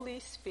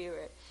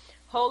Spirit.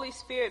 Holy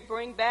Spirit,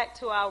 bring back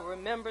to our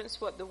remembrance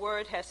what the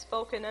Word has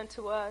spoken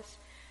unto us.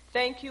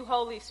 Thank you,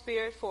 Holy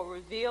Spirit, for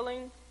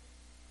revealing,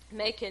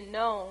 making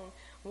known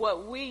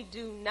what we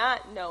do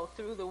not know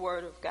through the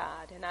Word of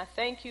God. And I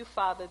thank you,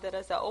 Father, that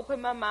as I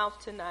open my mouth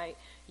tonight,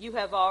 you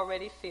have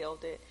already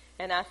filled it.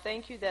 And I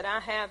thank you that I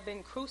have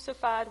been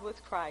crucified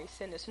with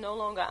Christ, and it's no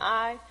longer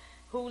I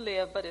who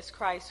live, but it's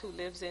Christ who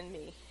lives in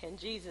me. In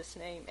Jesus'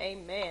 name,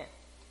 amen.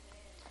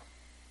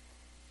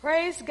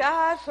 Praise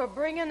God for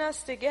bringing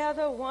us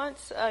together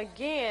once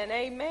again.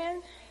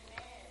 Amen.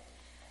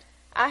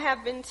 I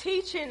have been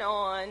teaching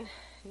on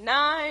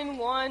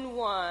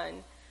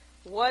 911.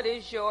 What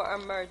is your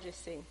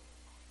emergency?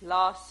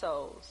 Lost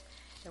souls.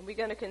 And we're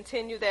going to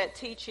continue that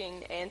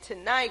teaching. And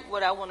tonight,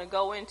 what I want to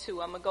go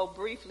into, I'm going to go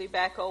briefly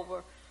back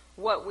over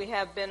what we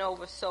have been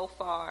over so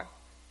far.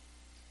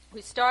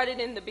 We started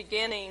in the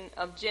beginning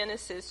of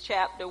Genesis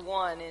chapter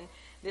 1, and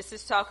this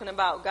is talking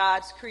about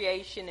God's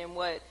creation and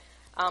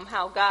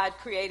how God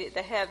created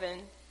the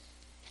heaven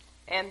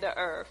and the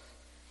earth.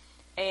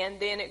 And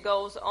then it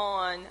goes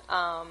on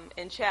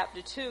in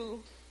chapter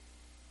 2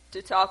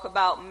 to talk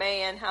about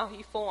man, how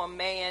he formed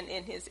man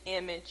in his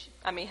image.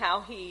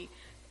 How he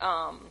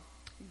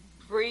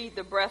breathed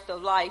the breath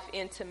of life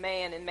into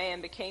man, and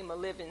man became a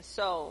living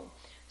soul.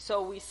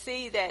 So we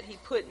see that he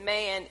put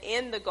man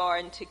in the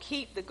garden to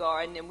keep the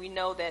garden, and we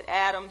know that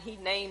Adam, he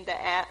named the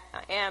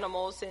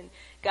animals, and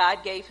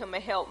God gave him a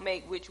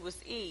helpmate, which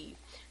was Eve.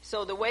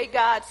 So the way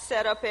God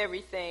set up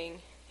everything,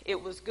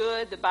 it was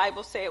good. The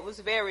Bible says it was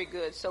very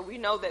good. So we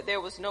know that there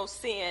was no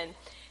sin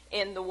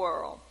in the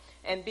world.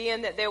 And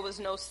being that there was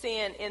no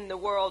sin in the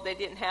world, they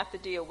didn't have to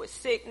deal with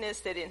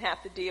sickness. They didn't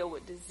have to deal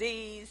with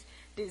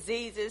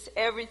diseases.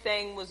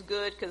 Everything was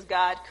good because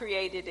God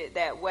created it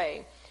that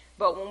way.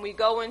 But when we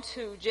go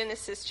into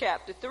Genesis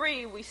chapter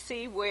 3, we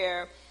see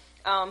where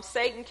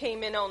Satan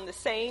came in on the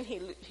scene.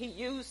 He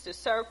used the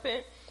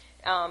serpent,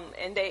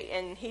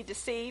 and he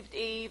deceived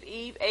Eve.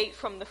 Eve ate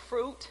from the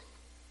fruit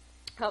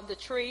of the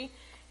tree,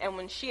 and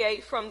when she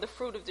ate from the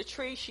fruit of the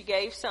tree, she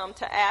gave some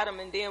to Adam.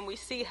 And then we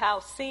see how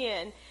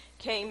sin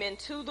came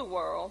into the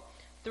world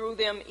through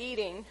them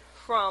eating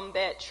from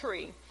that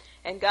tree.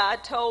 And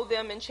God told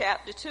them in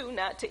chapter 2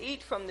 not to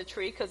eat from the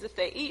tree, because if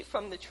they eat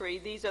from the tree,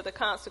 these are the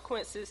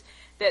consequences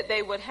that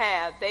they would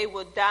have. They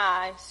would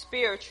die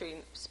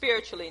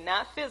spiritually,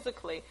 not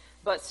physically,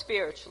 but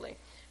spiritually.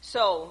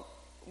 So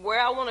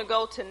where I want to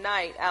go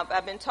tonight,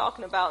 I've been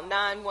talking about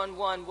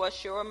 911,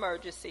 what's your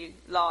emergency,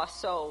 lost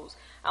souls.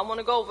 I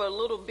want to go over a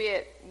little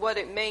bit what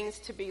it means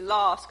to be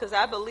lost, because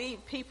I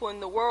believe people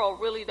in the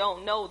world really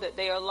don't know that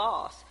they are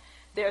lost.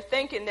 They're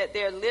thinking that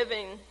they're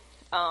living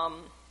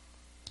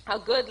a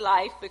good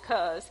life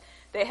because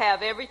they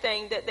have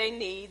everything that they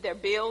need. Their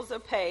bills are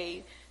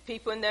paid.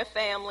 People in their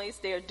families,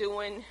 they're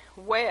doing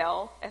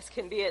well, as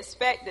can be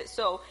expected.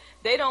 So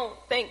they don't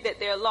think that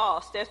they're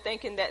lost. They're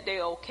thinking that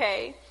they're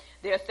okay.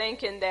 They're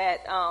thinking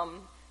that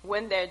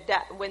when they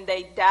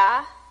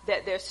die,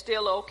 that they're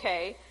still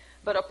okay.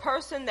 But a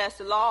person that's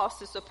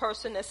lost is a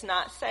person that's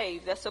not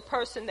saved. That's a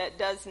person that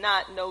does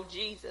not know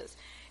Jesus.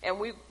 And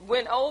we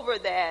went over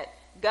that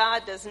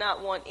God does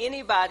not want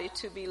anybody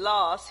to be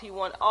lost. He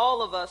wants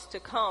all of us to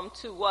come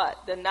to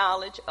what? The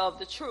knowledge of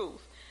the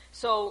truth.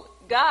 So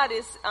God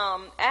is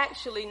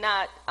actually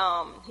not,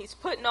 he's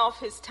putting off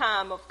his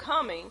time of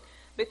coming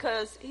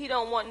because he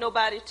don't want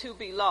nobody to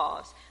be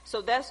lost.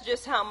 So that's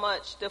just how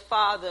much the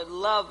Father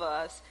loves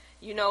us.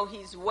 You know,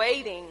 he's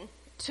waiting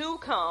to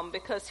come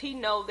because he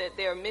knows that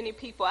there are many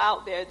people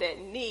out there that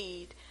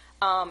need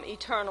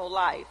eternal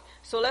life.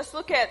 So let's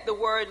look at the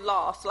word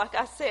lost. Like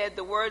I said,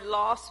 the word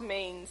lost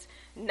means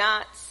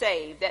not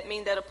saved. That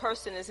means that a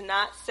person is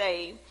not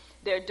saved.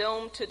 They're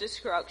doomed to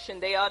destruction.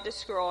 They are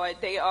destroyed.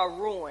 They are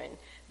ruined.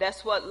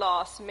 That's what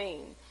lost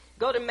means.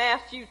 Go to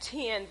Matthew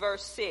 10,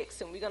 verse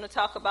 6, and we're going to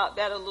talk about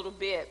that a little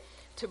bit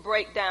to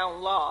break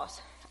down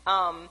lost.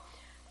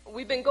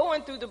 We've been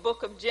going through the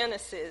book of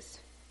Genesis,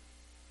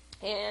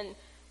 and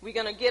we're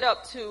going to get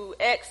up to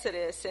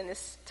Exodus, and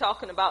it's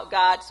talking about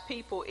God's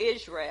people,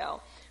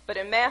 Israel. But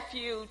in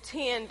Matthew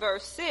 10,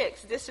 verse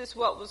 6, this is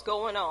what was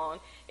going on.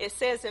 It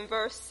says in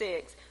verse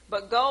 6,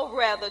 "But go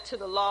rather to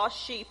the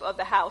lost sheep of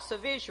the house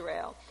of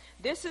Israel."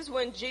 This is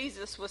when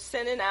Jesus was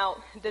sending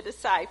out the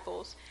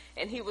disciples,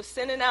 and he was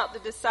sending out the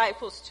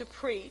disciples to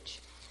preach,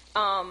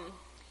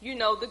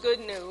 the good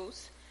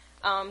news,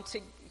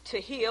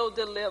 to heal,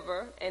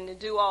 deliver, and to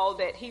do all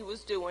that he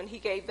was doing. He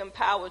gave them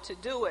power to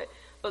do it.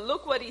 But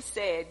look what he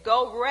said.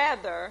 Go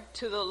rather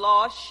to the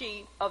lost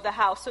sheep of the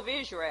house of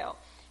Israel.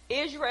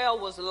 Israel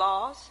was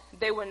lost.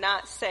 They were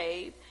not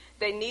saved.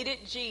 They needed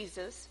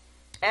Jesus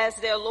as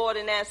their Lord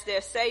and as their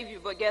Savior.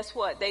 But guess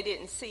what? They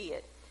didn't see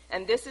it.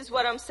 And this is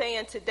what I'm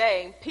saying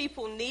today.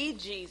 People need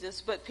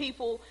Jesus, but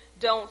people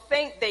don't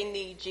think they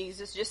need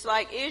Jesus. Just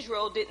like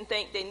Israel didn't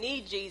think they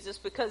need Jesus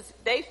because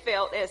they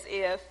felt as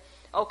if,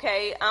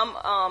 okay,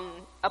 I'm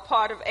a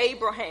part of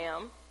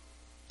Abraham.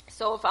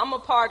 So if I'm a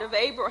part of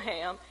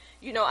Abraham,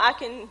 I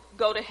can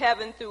go to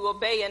heaven through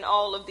obeying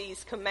all of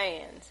these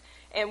commands.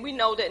 And we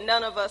know that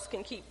none of us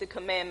can keep the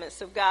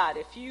commandments of God.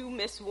 If you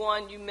miss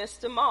one, you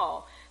missed them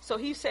all. So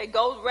he said,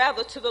 go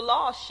rather to the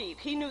lost sheep.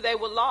 He knew they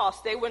were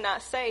lost. They were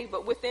not saved,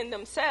 but within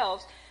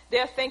themselves,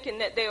 they're thinking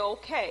that they're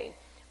okay.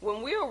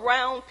 When we're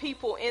around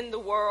people in the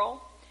world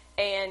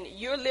and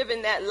you're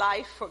living that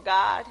life for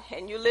God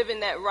and you're living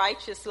that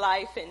righteous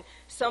life, and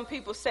some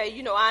people say,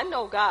 you know, I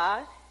know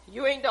God.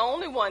 You ain't the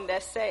only one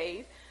that's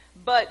saved.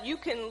 But you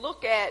can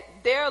look at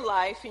their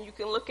life and you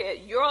can look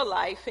at your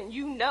life and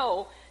you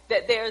know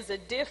that there's a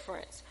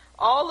difference.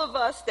 All of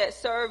us that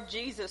serve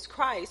Jesus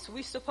Christ,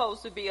 we're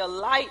supposed to be a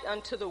light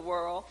unto the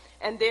world,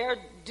 and there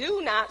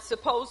do not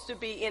supposed to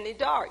be any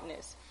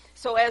darkness.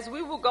 So as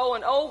we were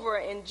going over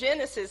in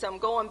Genesis, I'm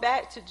going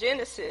back to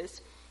Genesis.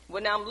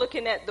 When I'm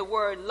looking at the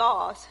word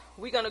lost,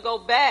 we're going to go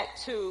back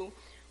to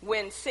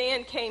when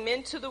sin came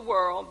into the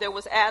world. There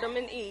was Adam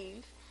and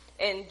Eve.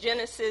 In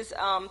Genesis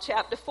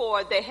chapter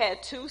 4, they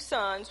had two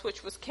sons,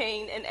 which was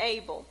Cain and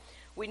Abel.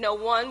 We know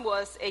one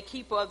was a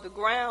keeper of the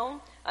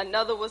ground.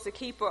 Another was a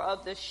keeper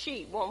of the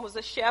sheep. One was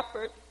a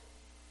shepherd.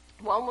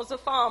 One was a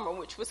farmer,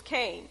 which was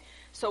Cain.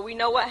 So we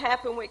know what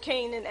happened with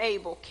Cain and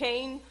Abel.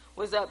 Cain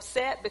was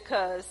upset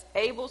because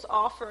Abel's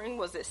offering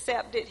was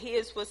accepted.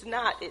 His was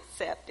not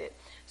accepted.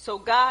 So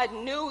God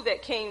knew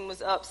that Cain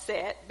was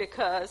upset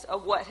because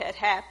of what had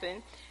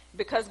happened,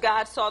 because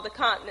God saw the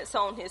countenance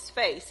on his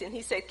face. And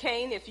he said,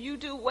 Cain, if you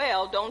do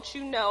well, don't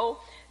you know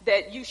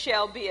that you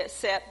shall be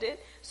accepted?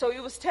 So he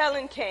was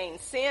telling Cain,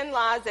 sin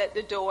lies at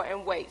the door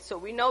and wait. So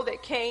we know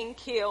that Cain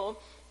killed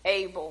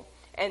Abel.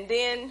 And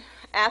then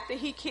after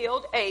he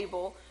killed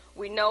Abel,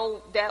 we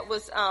know that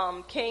was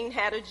Cain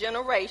had a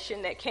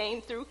generation that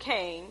came through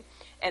Cain.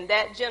 And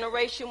that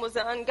generation was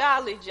an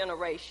ungodly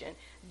generation.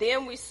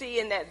 Then we see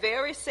in that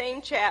very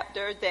same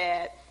chapter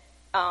that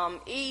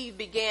Eve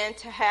began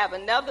to have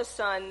another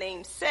son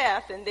named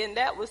Seth, and then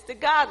that was the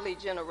godly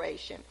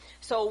generation.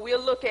 So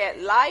we'll look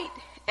at light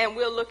and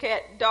we'll look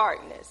at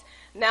darkness.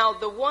 Now,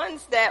 the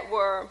ones that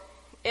were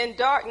in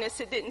darkness,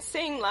 it didn't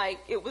seem like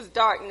it was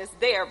darkness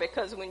there,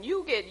 because when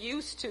you get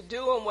used to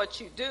doing what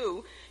you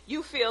do,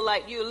 you feel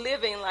like you're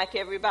living like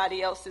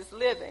everybody else is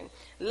living.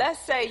 Let's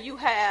say you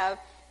have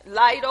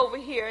light over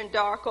here and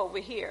dark over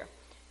here,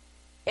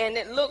 and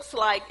it looks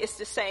like it's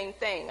the same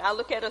thing. I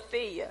look at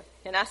Athea,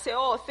 and I say,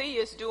 oh,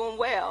 Athea's doing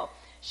well.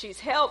 She's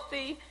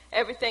healthy.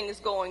 Everything is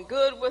going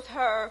good with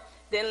her.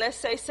 Then let's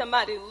say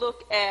somebody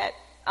look at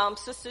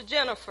Sister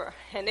Jennifer,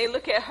 and they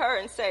look at her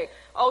and say,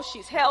 oh,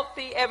 she's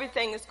healthy.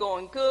 Everything is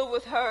going good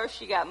with her.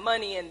 She got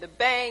money in the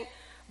bank.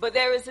 But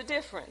there is a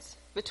difference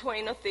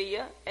between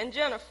Athea and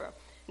Jennifer.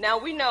 Now,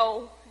 we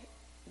know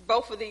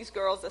both of these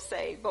girls are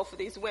saved. Both of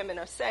these women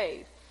are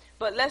saved.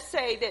 But let's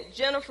say that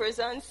Jennifer is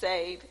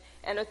unsaved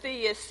and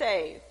Athea is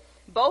saved.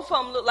 Both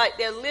of them look like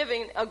they're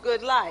living a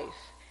good life.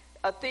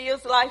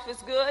 Athea's life is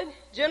good.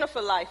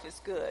 Jennifer's life is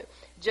good.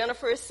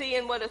 Jennifer is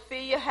seeing what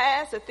Athea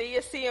has. Athea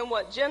is seeing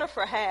what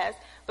Jennifer has.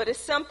 But it's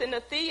something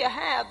Athea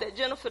have that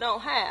Jennifer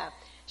don't have.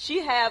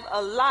 She have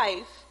a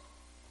life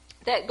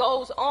that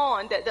goes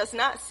on, that does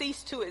not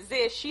cease to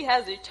exist. She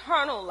has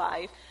eternal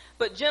life,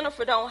 but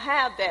Jennifer don't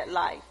have that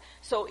life.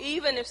 So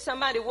even if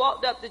somebody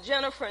walked up to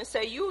Jennifer and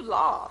say, you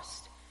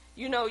lost,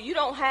 you know, you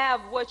don't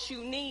have what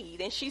you need.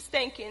 And she's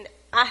thinking,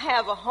 I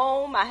have a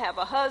home, I have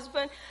a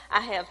husband,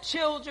 I have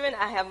children,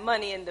 I have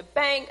money in the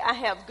bank, I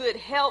have good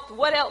health.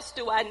 What else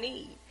do I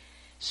need?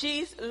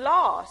 She's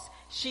lost.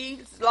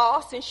 She's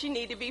lost and she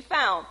need to be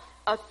found.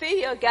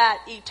 Athea got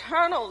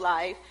eternal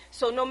life,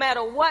 so no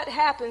matter what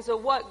happens or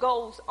what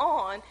goes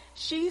on,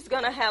 she's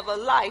going to have a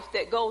life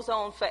that goes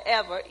on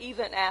forever,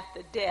 even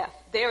after death.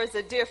 There is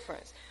a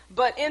difference.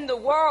 But in the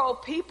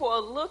world, people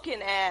are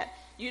looking at,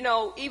 you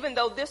know, even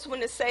though this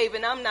one is saved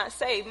and I'm not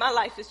saved, my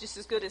life is just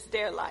as good as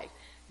their life.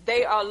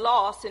 They are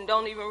lost and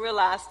don't even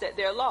realize that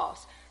they're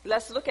lost.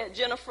 Let's look at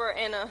Jennifer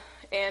and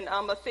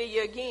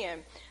Athea again.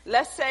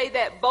 Let's say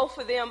that both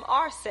of them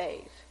are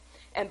saved.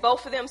 And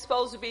both of them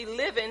supposed to be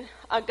living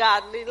a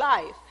godly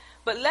life.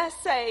 But let's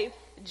say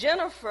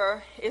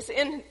Jennifer is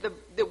in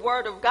the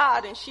Word of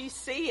God and she's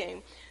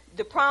seeing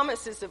the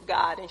promises of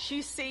God and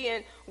she's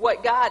seeing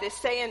what God is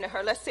saying to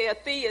her. Let's say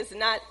Athea is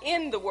not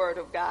in the Word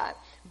of God.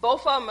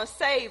 Both of them are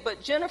saved,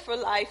 but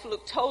Jennifer's life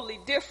looked totally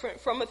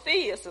different from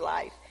Athea's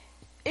life,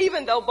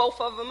 even though both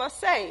of them are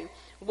saved.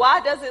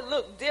 Why does it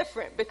look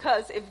different?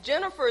 Because if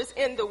Jennifer is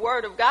in the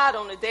Word of God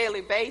on a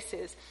daily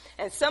basis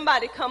and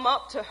somebody come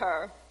up to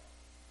her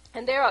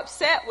and they're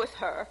upset with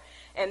her,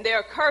 and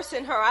they're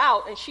cursing her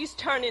out, and she's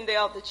turning the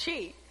other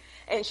cheek,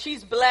 and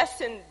she's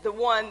blessing the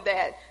one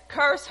that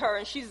cursed her,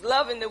 and she's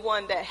loving the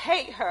one that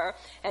hate her,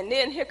 and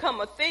then here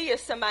come Athea,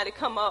 somebody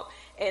come up,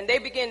 and they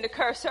begin to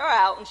curse her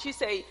out, and she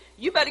say,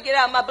 you better get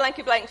out of my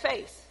blanket blank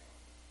face.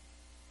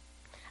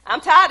 I'm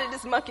tired of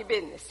this monkey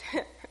business.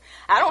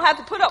 I don't have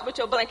to put up with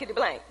your blankety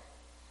blank.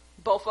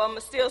 Both of them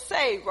are still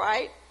saved,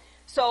 right?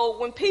 So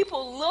when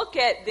people look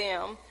at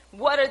them,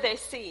 what are they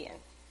seeing?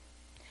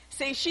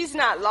 See, she's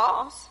not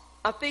lost.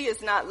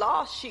 Athea's not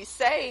lost. She's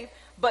saved.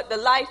 But the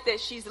life that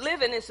she's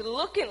living is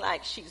looking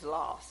like she's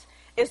lost.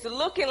 It's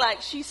looking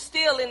like she's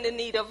still in the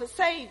need of a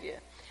Savior.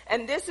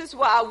 And this is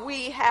why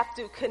we have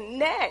to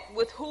connect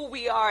with who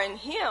we are in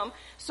him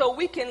so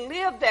we can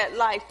live that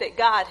life that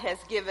God has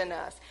given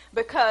us.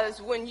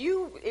 Because when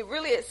you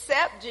really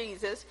accept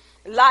Jesus,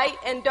 light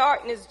and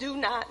darkness do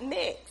not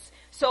mix.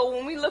 So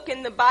when we look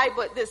in the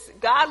Bible at this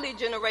godly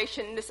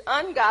generation and this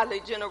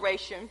ungodly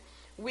generation,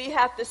 we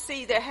have to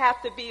see there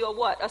have to be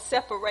a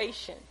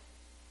separation.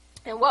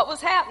 And what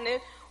was happening,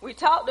 we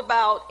talked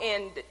about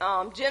in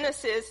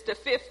Genesis, the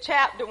 5th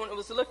chapter, when it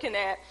was looking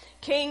at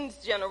King's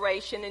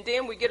generation. And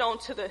then we get on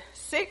to the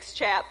 6th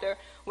chapter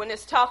when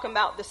it's talking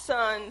about the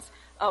sons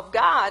of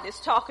God. It's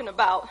talking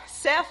about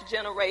Seth's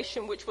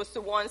generation, which was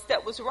the ones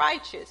that was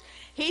righteous.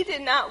 He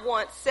did not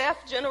want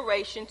Seth's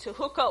generation to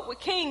hook up with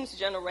King's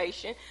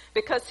generation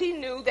because he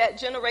knew that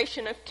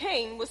generation of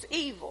King was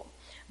evil.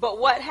 But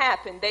what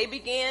happened? They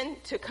began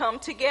to come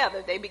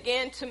together. They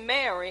began to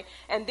marry.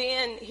 And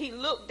then he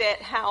looked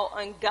at how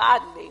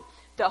ungodly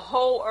the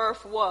whole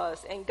earth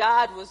was. And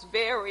God was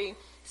very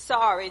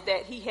sorry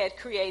that he had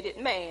created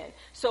man.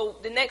 So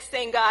the next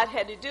thing God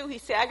had to do, he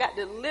said, I got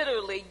to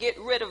literally get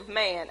rid of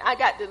man. I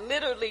got to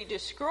literally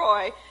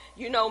destroy,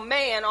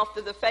 man off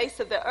of the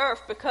face of the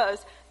earth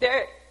because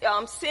they're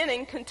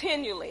sinning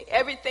continually.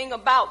 Everything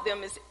about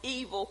them is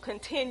evil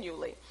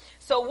continually.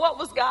 So what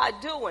was God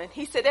doing?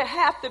 He said there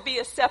have to be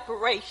a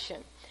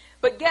separation.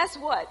 But guess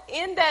what?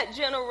 In that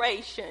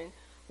generation,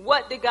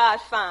 what did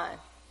God find?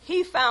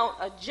 He found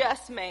a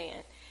just man.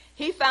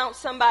 He found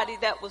somebody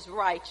that was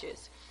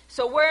righteous.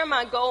 So where am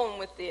I going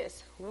with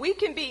this? We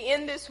can be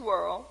in this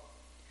world,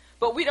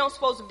 but we don't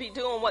supposed to be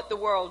doing what the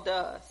world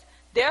does.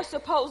 There's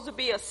supposed to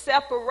be a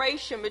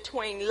separation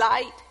between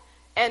light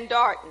and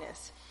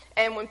darkness.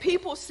 And when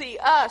people see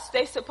us,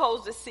 they're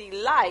supposed to see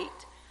light.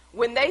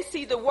 When they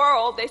see the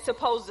world, they're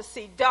supposed to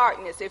see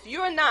darkness. If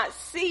you're not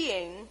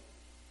seeing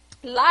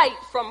light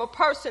from a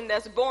person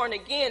that's born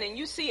again and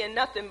you seeing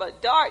nothing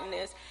but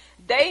darkness,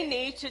 they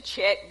need to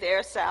check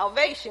their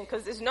salvation,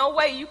 because there's no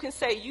way you can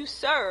say you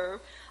serve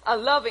a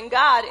loving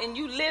God and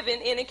you live in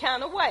any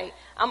kind of way.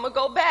 I'm going to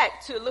go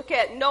back to look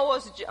at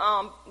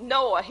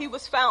Noah. He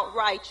was found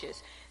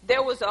righteous.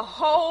 There was a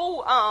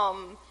whole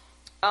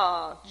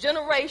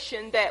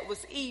generation that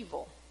was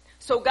evil.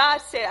 So God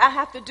said, I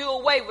have to do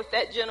away with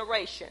that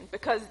generation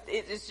because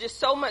it is just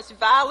so much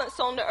violence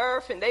on the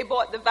earth and they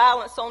brought the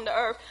violence on the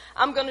earth.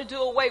 I'm going to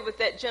do away with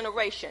that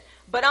generation.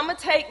 But I'm going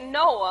to take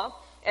Noah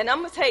and I'm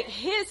going to take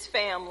his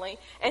family.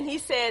 And he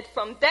said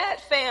from that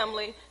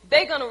family,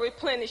 they're going to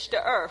replenish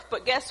the earth.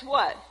 But guess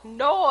what?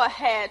 Noah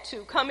had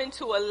to come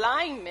into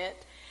alignment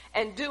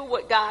and do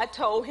what God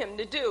told him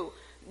to do.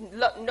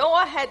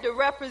 Noah had to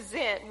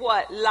represent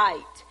what?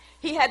 Light.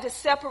 He had to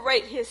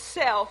separate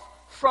himself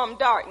from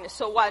darkness.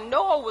 So while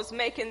Noah was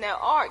making their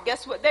ark,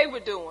 guess what they were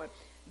doing?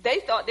 They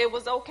thought it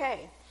was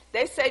okay.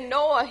 They say,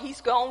 Noah, he's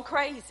gone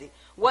crazy.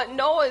 What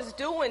Noah is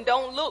doing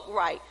don't look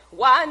right.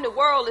 Why in the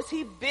world is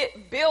he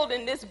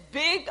building this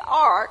big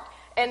ark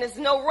and there's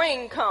no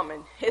rain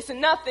coming? It's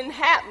nothing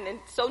happening.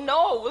 So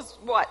Noah was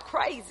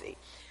crazy.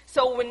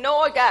 So when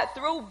Noah got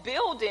through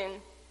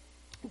building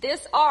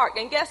this ark,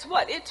 and guess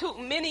what? It took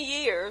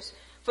many years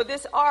for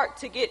this ark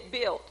to get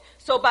built.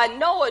 So by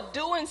Noah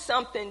doing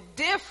something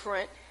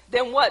different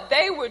than what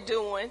they were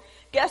doing,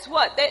 guess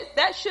what?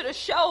 That should have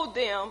showed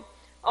them,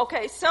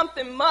 okay,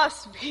 something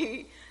must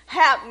be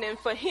happening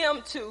for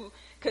him to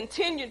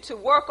continue to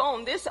work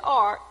on this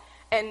ark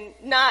and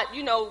not,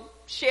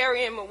 share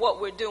in with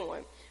what we're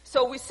doing.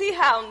 So we see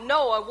how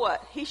Noah,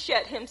 he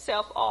shut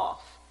himself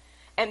off.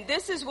 And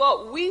this is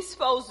what we're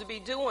supposed to be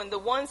doing, the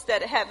ones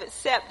that have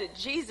accepted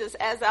Jesus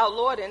as our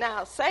Lord and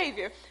our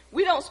Savior.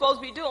 We don't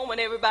supposed to be doing what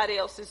everybody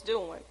else is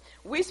doing.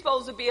 We're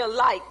supposed to be a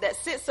light that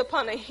sits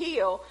upon a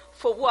hill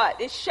for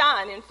what? It's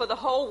shining for the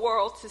whole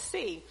world to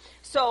see.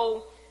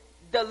 So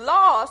the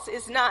lost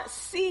is not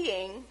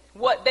seeing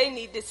what they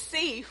need to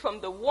see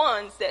from the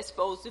ones that's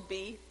supposed to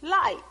be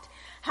light.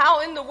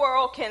 How in the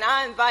world can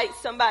I invite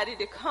somebody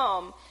to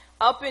come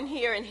up in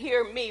here and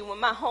hear me when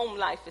my home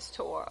life is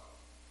tore up?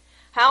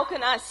 How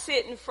can I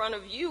sit in front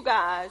of you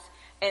guys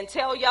and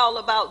tell y'all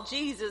about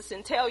Jesus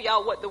and tell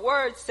y'all what the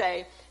words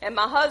say, and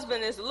my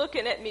husband is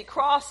looking at me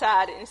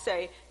cross-eyed and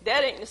say,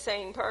 that ain't the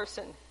same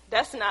person.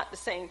 That's not the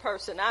same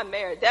person I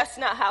married. That's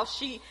not how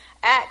she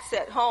acts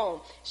at home.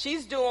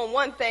 She's doing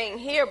one thing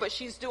here, but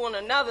she's doing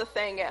another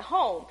thing at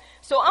home.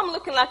 So I'm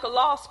looking like a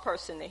lost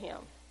person to him.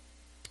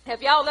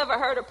 Have y'all ever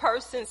heard a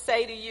person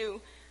say to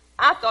you,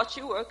 I thought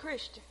you were a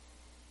Christian?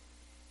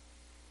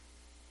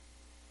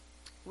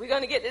 We're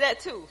going to get to that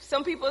too.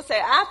 Some people say,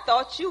 I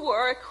thought you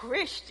were a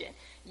Christian.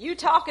 You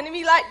talking to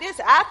me like this,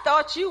 I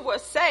thought you were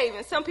saved.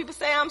 And some people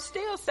say, I'm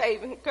still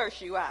saved, and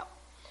curse you out.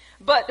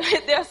 But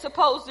there's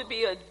supposed to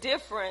be a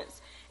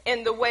difference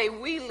in the way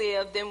we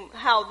live than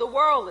how the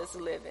world is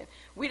living.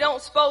 We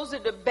don't supposed to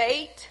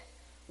debate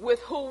with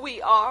who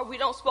we are. We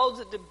don't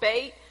supposed to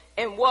debate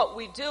in what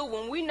we do.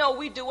 When we know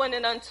we're doing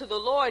it unto the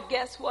Lord,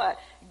 guess what?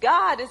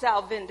 God is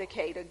our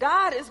vindicator.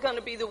 God is going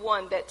to be the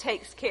one that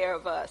takes care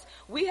of us.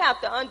 We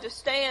have to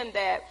understand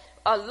that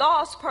a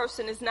lost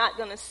person is not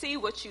going to see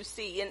what you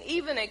see. And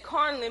even a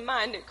carnally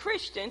minded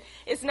Christian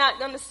is not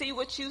going to see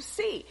what you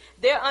see.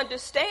 Their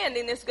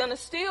understanding is going to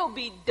still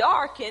be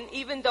darkened,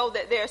 even though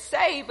that they're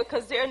saved,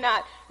 because they're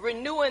not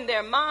renewing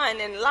their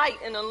mind, and light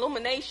and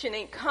illumination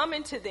ain't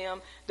coming to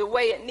them the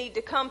way it need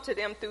to come to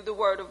them through the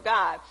word of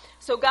God.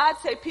 So God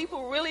said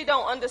people really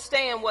don't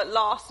understand what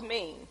lost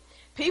means.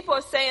 People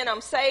are saying,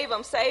 I'm saved,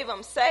 I'm saved,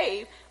 I'm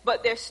saved,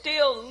 but they're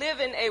still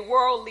living a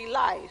worldly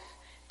life.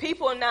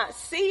 People are not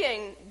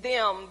seeing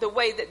them the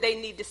way that they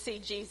need to see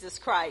Jesus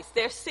Christ.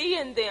 They're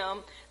seeing them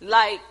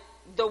like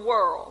the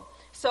world.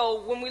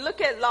 So when we look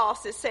at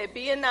lost, it said,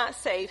 being not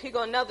saved. Here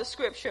go another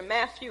scripture.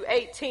 Matthew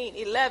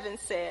 18:11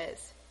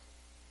 says,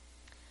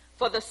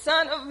 for the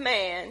Son of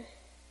Man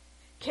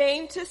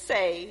came to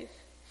save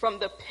from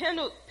the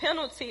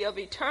penalty of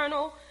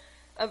eternal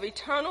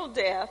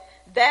death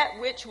that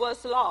which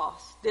was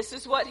lost. This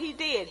is what he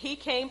did. He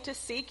came to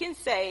seek and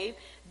save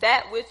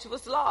that which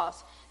was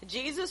lost.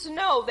 Jesus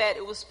knew that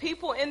it was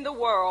people in the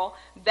world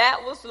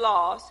that was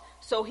lost,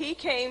 so he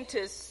came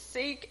to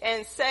seek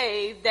and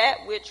save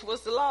that which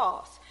was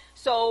lost.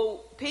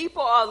 So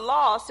people are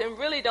lost and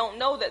really don't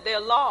know that they're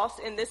lost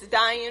in this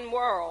dying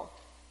world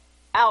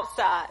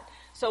outside.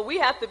 So we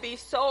have to be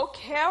so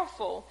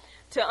careful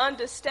to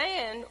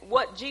understand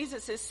what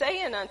Jesus is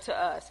saying unto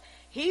us.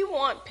 He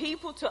wants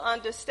people to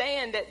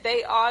understand that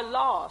they are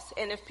lost.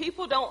 And if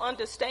people don't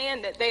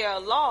understand that they are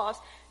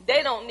lost,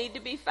 they don't need to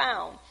be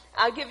found.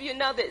 I'll give you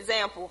another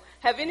example.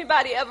 Have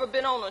anybody ever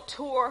been on a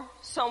tour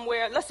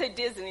somewhere? Let's say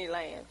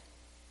Disneyland.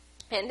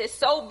 And it's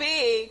so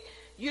big,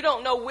 you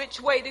don't know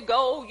which way to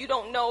go. You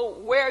don't know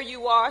where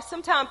you are.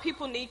 Sometimes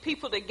people need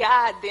people to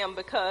guide them,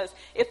 because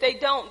if they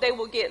don't, they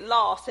will get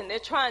lost. And they're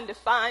trying to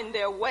find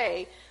their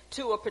way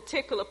to a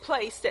particular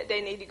place that they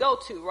need to go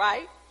to,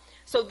 right?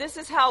 So this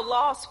is how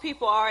lost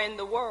people are in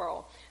the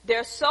world.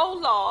 They're so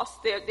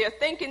lost, they're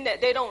thinking that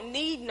they don't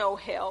need no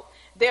help.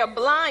 They're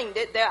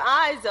blinded, their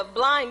eyes are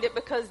blinded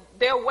because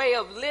their way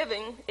of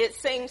living, it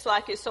seems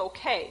like it's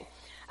okay.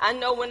 I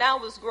know when I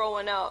was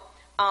growing up,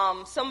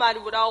 somebody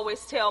would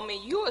always tell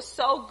me, you are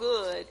so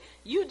good,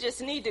 you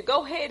just need to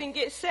go ahead and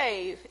get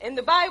saved. And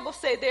the Bible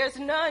says there's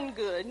none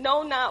good,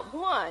 no, not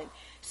one.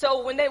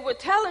 So when they were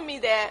telling me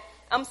that,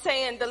 I'm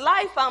saying the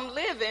life I'm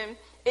living,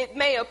 it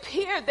may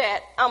appear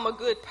that I'm a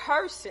good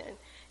person,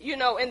 you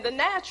know, in the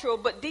natural,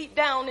 but deep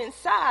down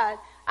inside,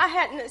 I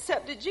hadn't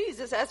accepted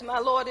Jesus as my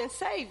Lord and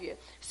Savior.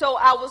 So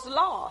I was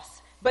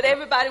lost. But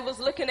everybody was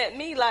looking at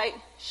me like,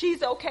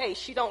 she's okay.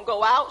 She don't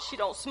go out, she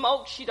don't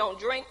smoke, she don't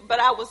drink, but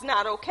I was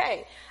not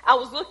okay. I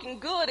was looking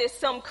good as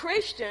some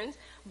Christians,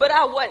 but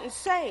I wasn't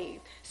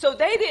saved. So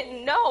they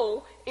didn't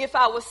know if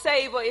I was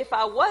saved or if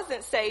I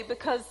wasn't saved,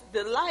 because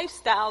the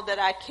lifestyle that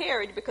I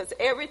carried, because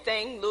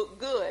everything looked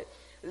good.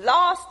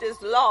 Lost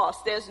is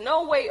lost. There's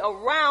no way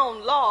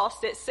around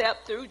lost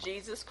except through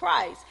Jesus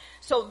Christ.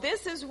 So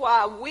this is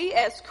why we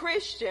as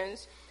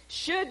Christians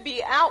should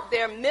be out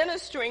there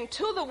ministering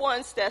to the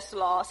ones that's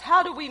lost.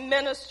 How do we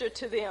minister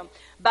to them?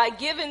 By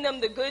giving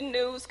them the good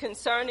news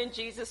concerning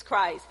Jesus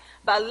Christ.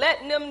 By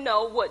letting them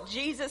know what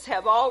Jesus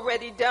have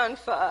already done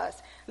for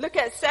us. Look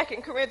at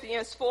 2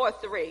 Corinthians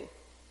 4:3.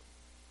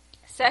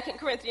 2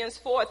 Corinthians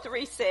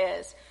 4:3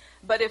 says,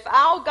 but if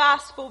our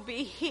gospel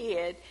be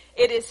hid,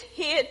 it is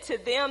hid to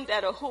them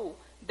that are who?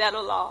 That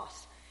are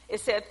lost. It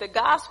said, if the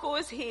gospel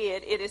is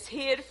hid, it is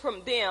hid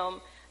from them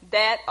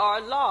that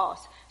are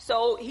lost.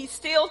 So he's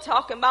still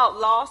talking about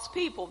lost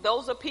people.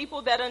 Those are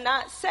people that are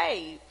not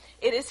saved.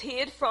 It is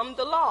hid from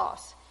the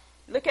lost.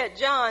 Look at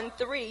John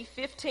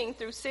 3:15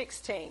 through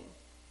 16.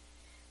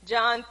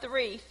 John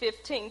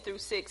 3:15 through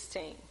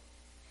 16.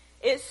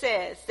 It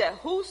says that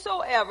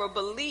whosoever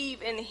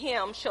believe in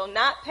him shall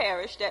not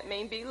perish, that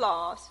means be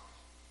lost,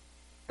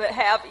 but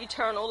have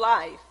eternal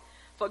life.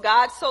 For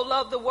God so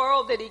loved the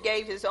world that he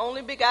gave his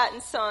only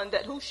begotten Son,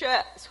 that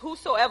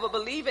whosoever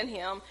believe in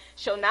him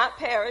shall not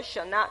perish,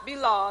 shall not be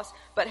lost,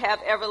 but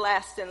have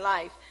everlasting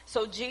life.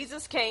 So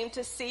Jesus came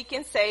to seek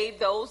and save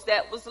those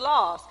that was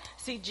lost.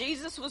 See,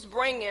 Jesus was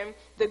bringing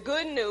the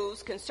good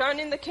news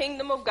concerning the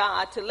kingdom of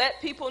God to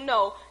let people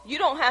know you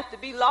don't have to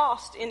be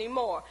lost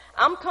anymore.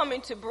 I'm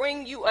coming to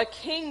bring you a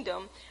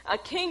kingdom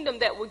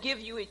that will give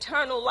you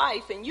eternal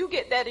life, and you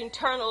get that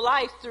eternal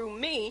life through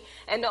me,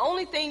 and the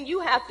only thing you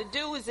have to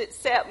do is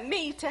accept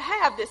me to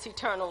have this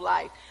eternal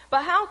life.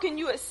 But how can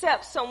you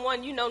accept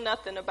someone you know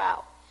nothing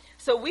about?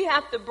 So we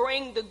have to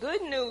bring the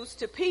good news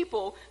to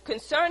people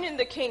concerning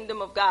the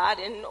kingdom of God.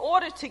 And in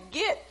order to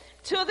get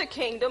to the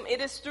kingdom,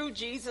 it is through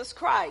Jesus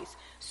Christ.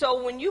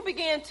 So when you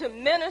begin to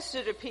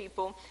minister to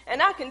people,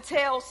 and I can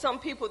tell some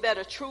people that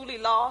are truly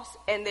lost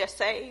and they're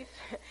saved.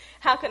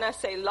 How can I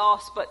say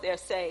lost but they're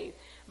saved?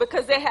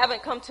 Because they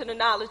haven't come to the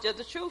knowledge of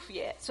the truth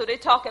yet. So they're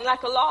talking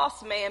like a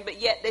lost man,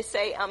 but yet they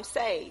say, I'm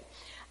saved.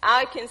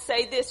 I can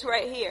say this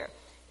right here.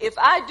 If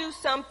I do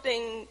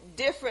something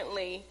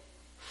differently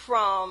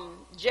from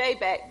Jay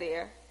back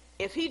there,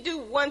 if he do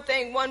one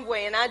thing one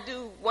way and I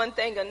do one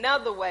thing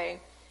another way,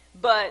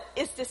 but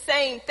it's the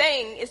same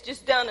thing, it's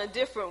just done a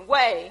different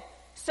way,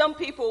 some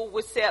people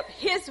would accept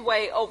his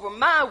way over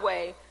my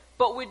way,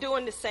 but we're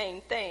doing the same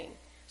thing.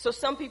 So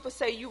some people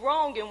say, you're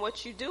wrong in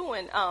what you're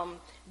doing,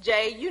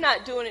 Jay. You're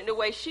not doing it the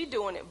way she's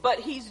doing it. But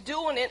he's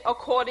doing it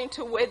according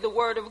to where the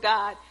word of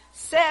God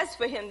says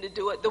for him to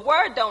do it. The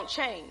word don't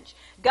change.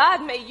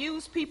 God may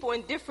use people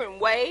in different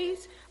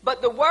ways,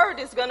 but the word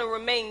is going to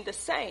remain the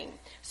same.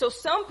 So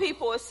some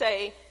people will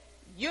say,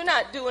 you're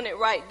not doing it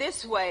right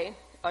this way,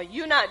 or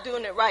you're not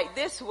doing it right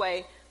this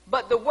way,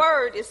 but the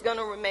word is going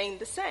to remain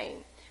the same.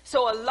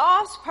 So a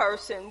lost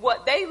person,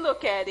 what they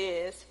look at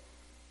is,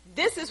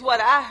 this is what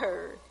I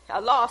heard,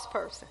 a lost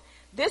person.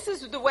 This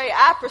is the way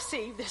I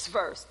perceive this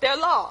verse. They're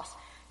lost.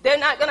 They're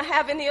not going to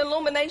have any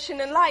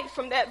illumination and light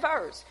from that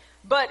verse.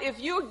 But if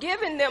you're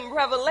giving them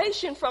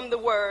revelation from the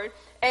word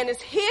and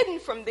it's hidden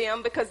from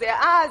them because their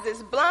eyes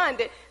is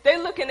blinded,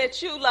 they're looking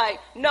at you like,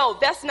 no,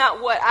 that's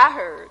not what I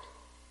heard.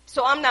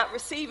 So I'm not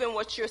receiving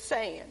what you're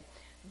saying.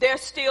 They're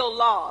still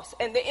lost.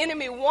 And the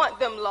enemy want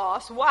them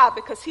lost. Why?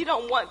 Because he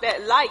don't want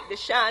that light to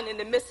shine in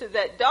the midst of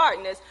that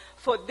darkness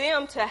for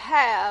them to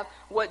have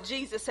what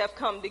Jesus have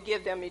come to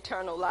give them,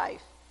 eternal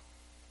life.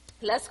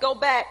 Let's go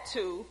back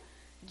to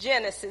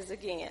Genesis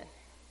again.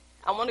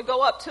 I want to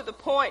go up to the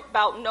point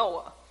about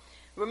Noah.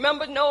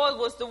 Remember, Noah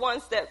was the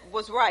ones that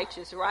was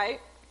righteous, right?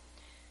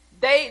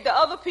 The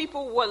other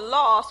people were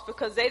lost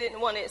because they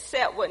didn't want to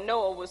accept what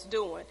Noah was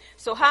doing.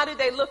 So how did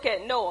they look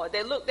at Noah?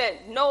 They looked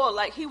at Noah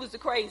like he was the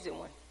crazy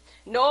one.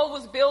 Noah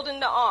was building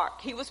the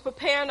ark. He was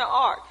preparing the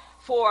ark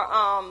for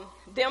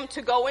them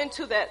to go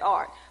into that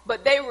ark.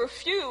 But they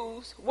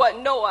refused what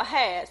Noah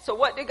had. So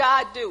what did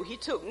God do? He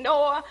took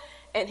Noah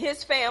and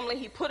his family,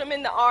 he put them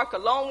in the ark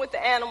along with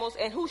the animals,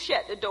 and who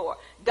shut the door?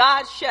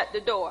 God shut the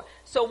door.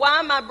 So why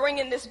am I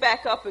bringing this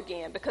back up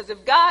again? Because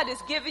if God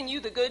is giving you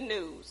the good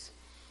news,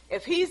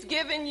 if he's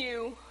giving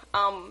you,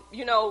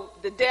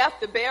 the death,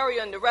 the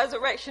burial, and the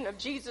resurrection of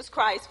Jesus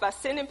Christ by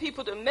sending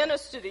people to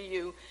minister to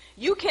you,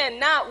 you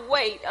cannot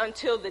wait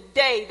until the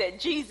day that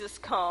Jesus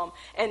come,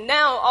 and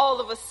now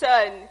all of a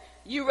sudden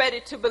you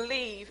ready to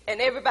believe, and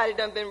everybody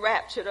done been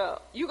raptured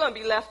up. You're going to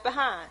be left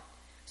behind.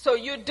 So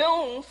you're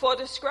doomed for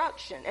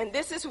destruction. And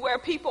this is where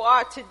people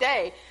are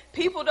today.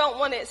 People don't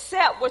want to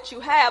accept what you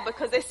have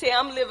because they say,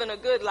 I'm living a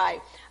good life.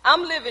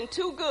 I'm living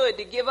too good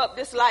to give up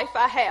this life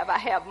I have. I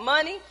have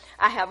money.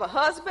 I have a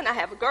husband. I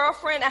have a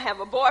girlfriend. I have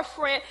a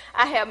boyfriend.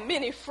 I have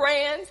many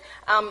friends.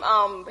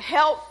 I'm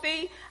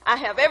healthy. I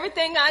have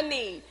everything I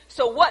need.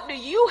 So what do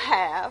you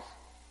have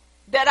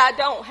that I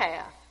don't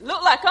have?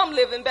 Look like I'm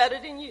living better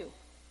than you.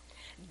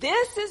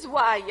 This is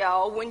why,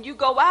 y'all, when you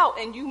go out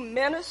and you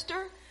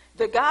minister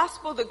the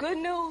gospel, the good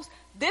news,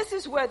 this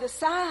is where the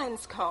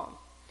signs come.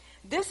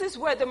 This is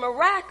where the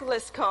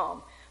miraculous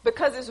come.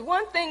 Because it's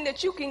one thing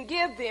that you can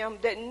give them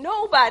that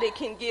nobody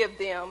can give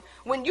them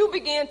when you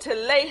begin to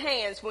lay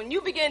hands, when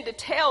you begin to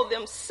tell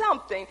them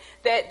something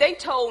that they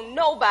told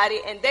nobody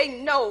and they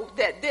know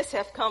that this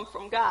have come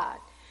from God.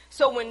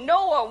 So when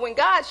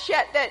God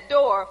shut that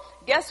door,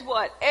 guess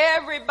what?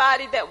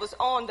 Everybody that was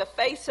on the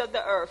face of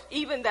the earth,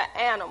 even the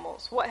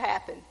animals, what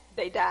happened?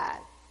 They died.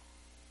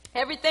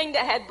 Everything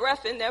that had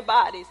breath in their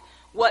bodies,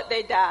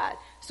 they died.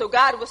 So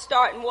God was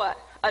starting what?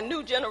 A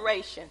new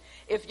generation.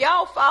 If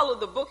y'all follow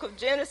the book of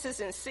Genesis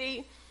and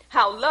see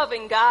how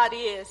loving God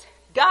is,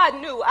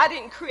 God knew I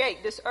didn't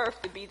create this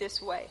earth to be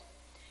this way.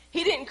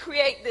 He didn't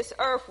create this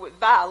earth with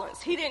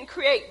violence. He didn't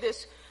create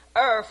this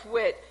earth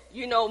with,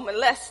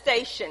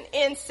 molestation,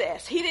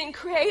 incest. He didn't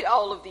create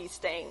all of these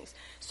things.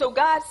 So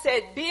God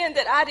said, being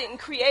that I didn't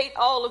create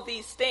all of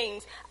these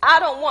things, I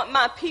don't want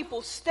my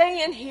people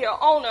staying here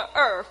on an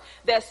earth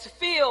that's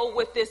filled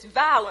with this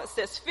violence,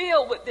 that's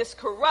filled with this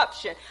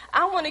corruption.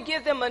 I want to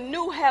give them a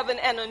new heaven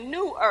and a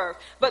new earth.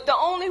 But the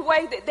only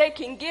way that they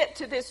can get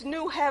to this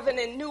new heaven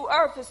and new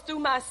earth is through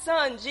my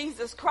son,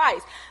 Jesus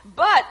Christ.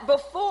 But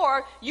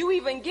before you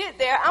even get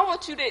there, I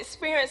want you to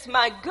experience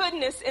my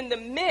goodness in the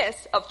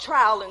midst of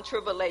trial and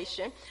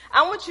tribulation.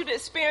 I want you to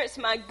experience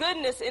my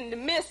goodness in the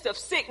midst of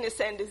sickness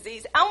and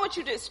disease. I want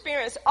you to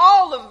experience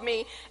all of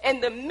me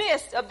in the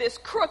midst of this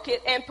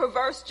crooked and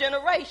perverse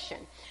generation.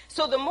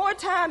 So the more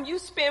time you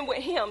spend with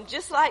him,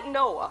 just like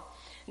Noah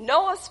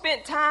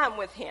spent time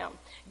with him.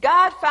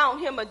 God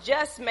found him a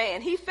just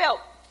man. He found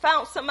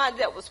somebody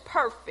that was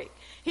perfect.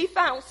 He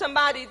found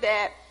somebody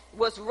that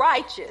was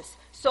righteous.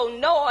 So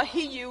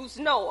he used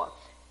Noah.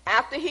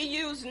 After he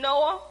used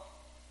Noah,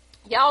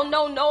 y'all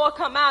know Noah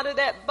come out of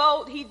that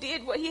boat. He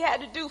did what he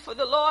had to do for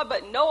the Lord,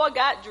 but Noah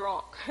got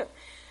drunk.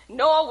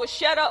 Noah was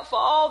shut up for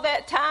all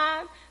that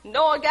time.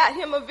 Noah got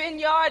him a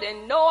vineyard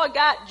and Noah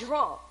got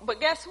drunk. But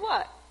guess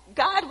what?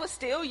 God was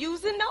still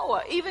using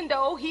Noah. Even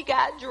though he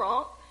got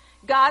drunk,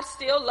 God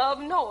still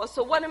loved Noah.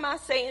 So what am I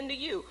saying to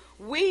you?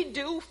 We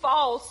do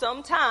fall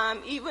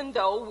sometime even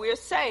though we're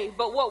saved.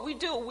 But what we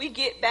do, we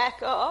get back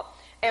up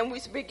and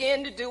we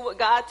begin to do what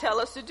God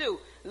tells us to do.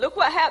 Look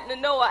what happened to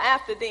Noah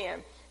after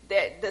then.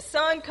 That the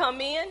son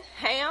come in,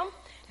 Ham,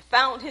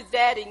 found his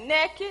daddy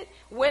naked,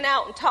 went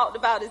out and talked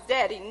about his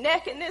daddy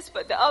nakedness,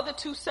 but the other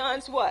two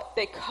sons, what?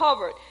 They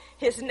covered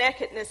his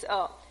nakedness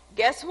up.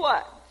 Guess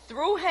what?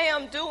 Through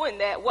Ham doing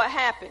that, what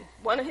happened?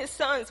 One of his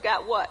sons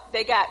got what?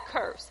 They got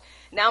cursed.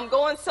 Now I'm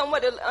going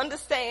somewhere to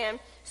understand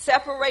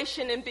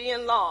separation and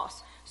being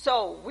lost.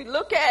 So we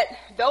look at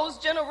those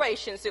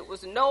generations. It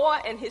was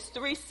Noah and his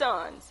 3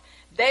 sons.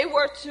 They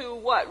were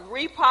to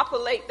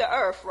repopulate the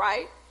earth,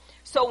 right?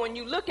 So when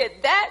you look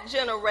at that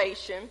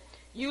generation,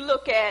 you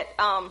look at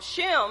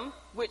Shem,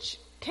 which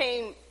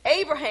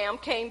Abraham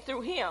came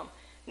through him.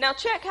 Now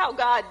check how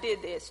God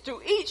did this.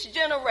 Through each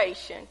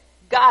generation,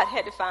 God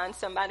had to find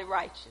somebody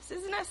righteous.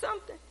 Isn't that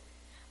something?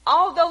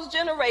 All those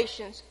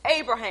generations,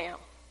 Abraham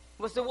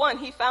was the one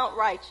he found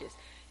righteous.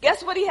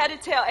 Guess what he had to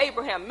tell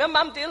Abraham? Remember,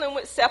 I'm dealing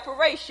with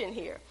separation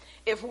here.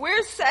 If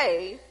we're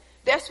saved,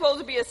 there's supposed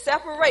to be a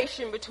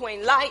separation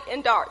between light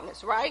and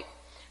darkness, right?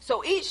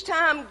 So each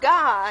time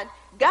God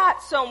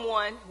got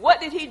someone, what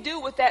did he do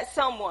with that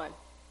someone?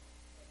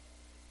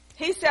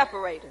 He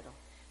separated them.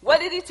 What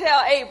did he tell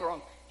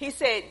Abram? He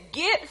said,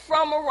 get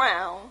from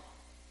around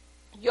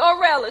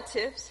your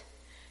relatives,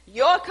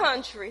 your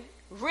country,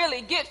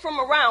 really get from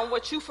around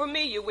what you're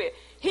familiar with.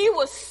 He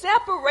was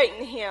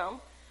separating him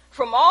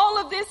from all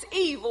of this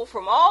evil,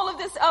 from all of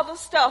this other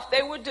stuff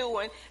they were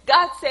doing.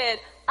 God said,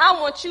 I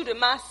want you to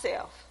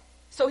myself.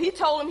 So he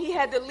told him he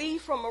had to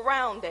leave from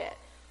around that.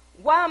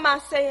 Why am I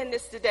saying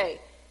this today?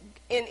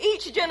 In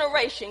each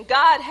generation,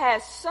 God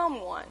has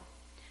someone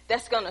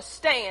that's going to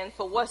stand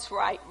for what's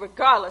right,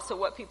 regardless of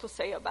what people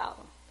say about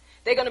them.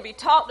 They're going to be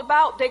talked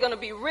about. They're going to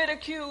be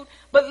ridiculed.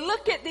 But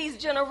look at these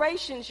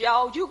generations,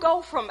 y'all. You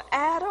go from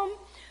Adam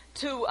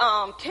to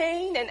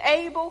Cain and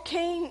Abel.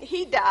 Cain,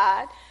 he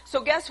died.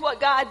 So guess what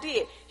God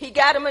did? He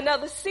got him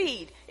another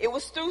seed. It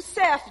was through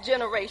Seth's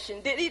generation,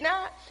 did he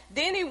not?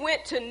 Then he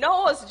went to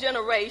Noah's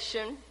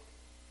generation,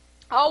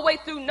 all the way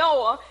through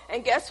Noah.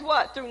 And guess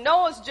what? Through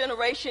Noah's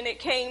generation, it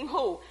came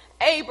who?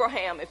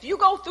 Abraham. If you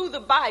go through the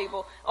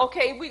Bible,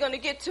 okay, we're going to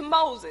get to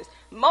Moses.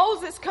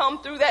 Moses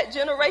come through that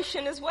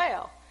generation as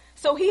well.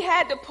 So he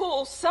had to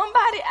pull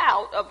somebody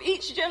out of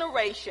each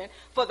generation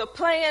for the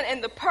plan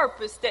and the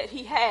purpose that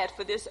he had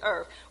for this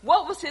earth.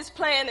 What was his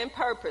plan and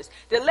purpose?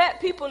 To let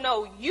people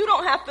know you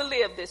don't have to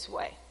live this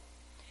way.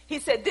 He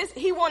said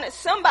he wanted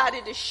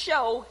somebody to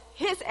show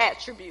his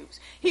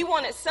attributes. He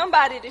wanted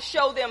somebody to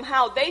show them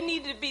how they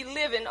needed to be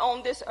living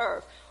on this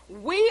earth.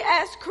 We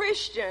as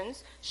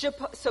Christians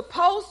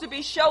supposed to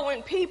be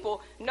showing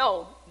people,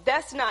 no,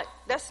 that's not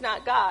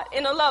God,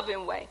 in a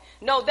loving way.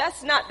 No,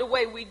 that's not the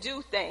way we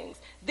do things.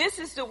 This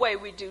is the way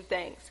we do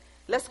things.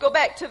 Let's go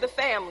back to the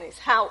families,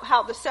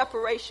 how the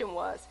separation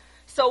was.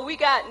 So we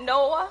got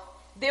Noah,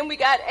 then we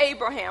got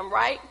Abraham,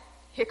 right?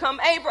 Here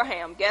come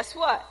Abraham. Guess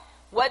what?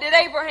 What did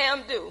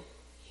Abraham do?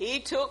 He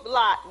took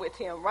Lot with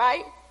him,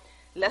 right?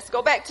 Let's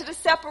go back to the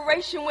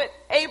separation with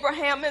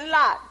Abraham and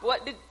Lot.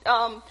 What did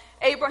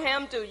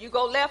Abraham do? You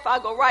go left, I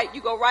go right.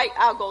 You go right,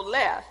 I'll go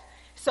left.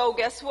 So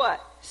guess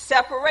what?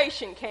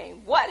 Separation came.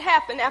 What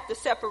happened after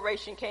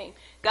separation came?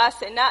 God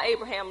said, now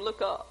Abraham,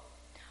 look up.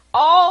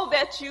 All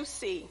that you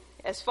see,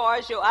 as far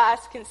as your eyes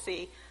can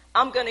see,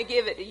 I'm going to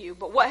give it to you.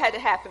 But what had to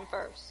happen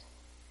first?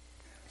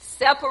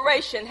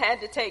 Separation had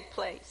to take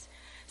place.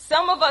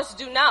 Some of us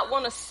do not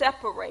want to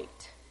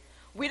separate.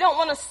 We don't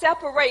want to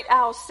separate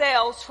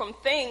ourselves from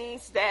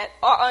things that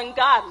are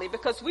ungodly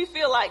because we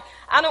feel like,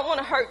 I don't want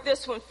to hurt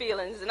this one's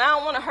feelings and I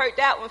don't want to hurt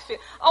that one's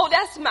feelings. Oh,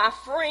 that's my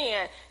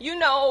friend. You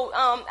know,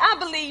 I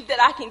believe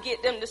that I can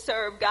get them to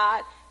serve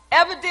God.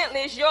 Evidently,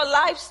 it's your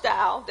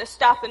lifestyle that's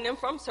stopping them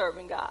from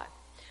serving God.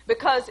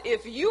 Because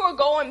if you are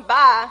going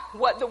by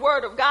what the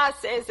word of God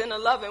says in a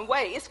loving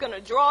way, it's going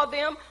to draw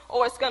them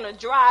or it's going to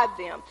drive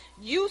them.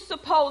 You're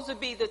supposed to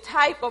be the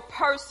type of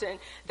person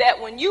that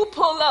when you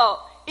pull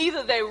up,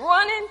 either they're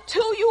running to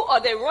you or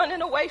they're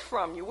running away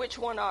from you. Which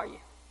one are you?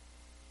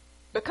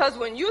 Because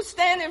when you're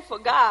standing for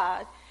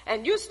God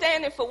and you're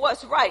standing for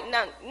what's right,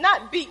 now,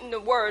 not beating the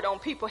word on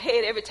people's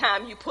head every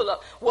time you pull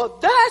up, well,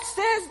 thus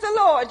says the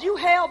Lord, you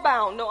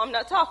hell-bound. No, I'm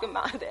not talking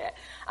about that.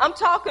 I'm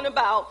talking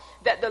about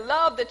that the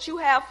love that you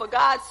have for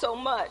God so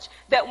much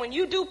that when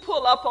you do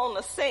pull up on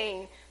the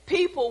scene,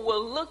 people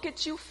will look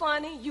at you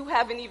funny. You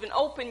haven't even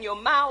opened your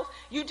mouth.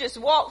 You just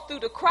walk through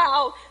the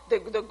crowd.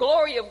 The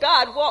glory of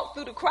God walked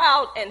through the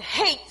crowd and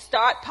hate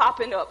start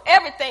popping up.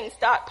 Everything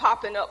start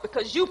popping up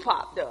because you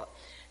popped up.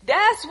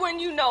 That's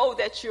when you know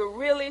that you're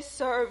really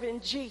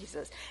serving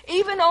Jesus.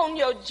 Even on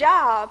your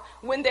job,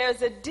 when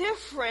there's a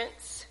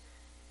difference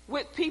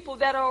with people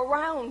that are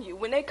around you,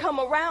 when they come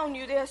around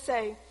you, they'll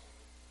say,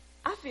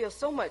 I feel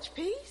so much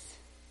peace.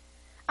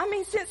 I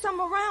mean, since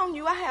I'm around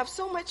you, I have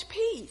so much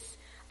peace.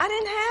 I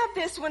didn't have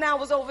this when I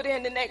was over there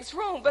in the next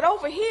room, but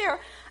over here,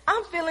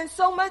 I'm feeling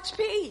so much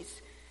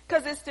peace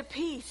because it's the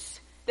peace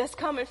that's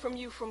coming from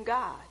you from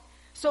God.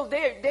 So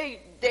they're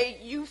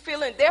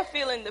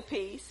feeling the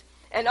peace,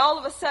 and all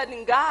of a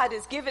sudden God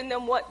is giving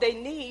them what they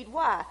need.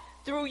 Why?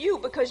 Through you,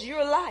 because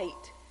you're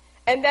light,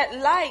 and that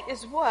light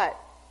is what?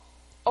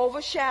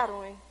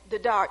 Overshadowing the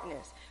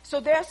darkness.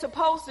 So there's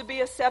supposed to be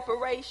a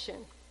separation.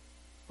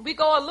 We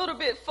go a little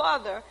bit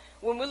further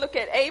when we look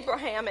at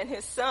Abraham and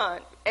his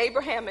son,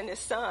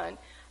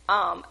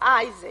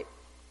 Isaac.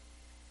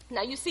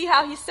 Now you see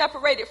how he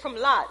separated from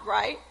Lot,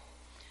 right?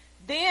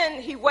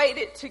 Then he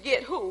waited to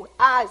get who?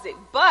 Isaac.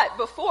 But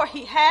before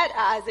he had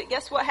Isaac,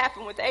 guess what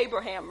happened with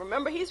Abraham?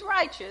 Remember, he's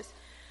righteous,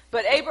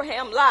 but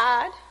Abraham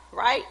lied,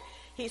 right?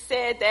 He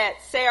said that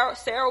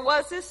Sarah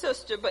was his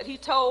sister, but he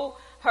told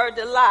her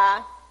to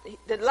lie.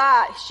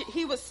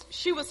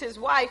 She was his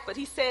wife, but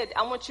he said,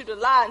 I want you to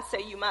lie and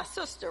say you my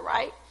sister,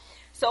 right?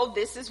 So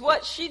this is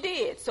what she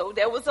did. So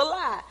there was a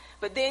lie.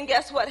 But then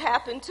guess what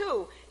happened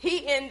too?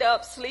 He ended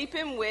up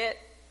sleeping with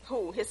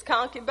who? His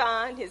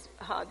concubine,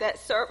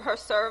 her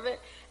servant,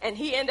 and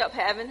he ended up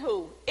having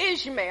who?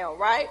 Ishmael,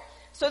 right?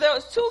 So there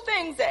was two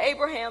things that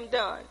Abraham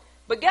done.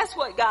 But guess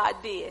what God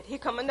did? Here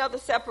come another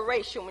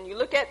separation. When you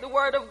look at the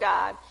word of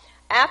God,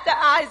 after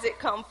Isaac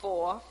come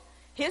forth,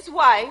 his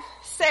wife,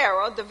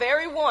 Sarah, the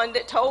very one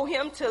that told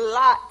him to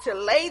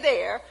lay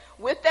there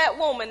with that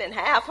woman and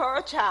have her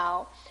a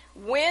child,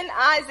 when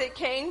Isaac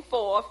came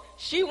forth,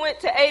 she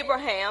went to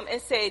Abraham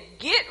and said,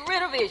 get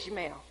rid of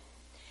Ishmael.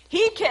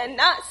 He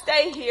cannot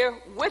stay here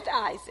with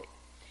Isaac.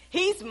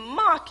 He's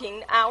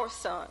mocking our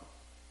son.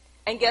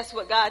 And guess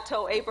what God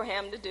told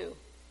Abraham to do?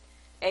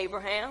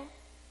 Abraham,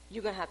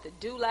 you're going to have to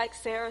do like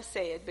Sarah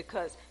said,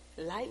 because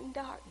light and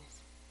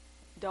darkness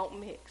don't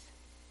mix.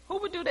 Who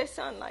would do their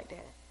son like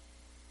that?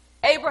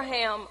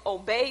 Abraham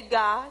obeyed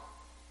God.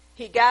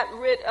 He got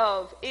rid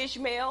of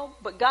Ishmael,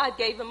 but God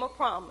gave him a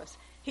promise.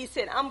 He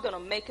said, I'm going to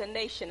make a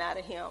nation out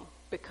of him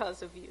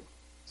because of you.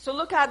 So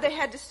look how they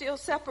had to still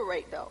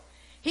separate, though.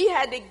 He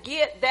had to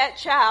get that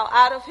child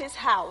out of his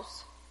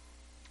house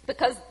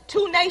because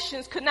two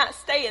nations could not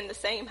stay in the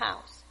same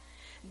house.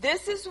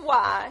 This is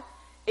why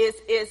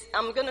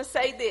I'm going to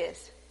say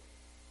this.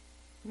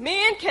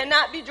 Men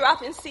cannot be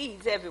dropping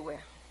seeds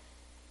everywhere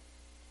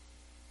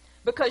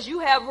because you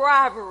have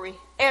rivalry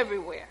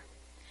everywhere.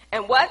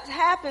 And what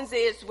happens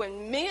is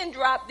when men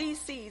drop these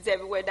seeds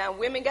everywhere, now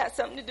women got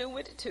something to do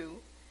with it too,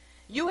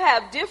 you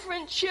have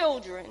different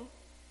children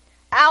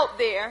out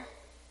there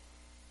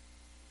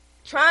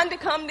trying to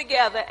come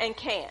together and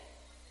can't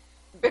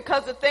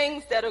because of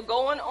things that are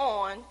going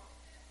on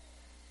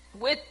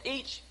with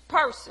each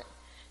person.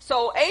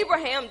 So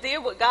Abraham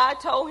did what God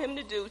told him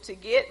to do to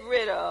get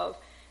rid of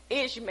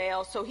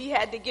Ishmael, so he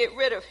had to get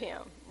rid of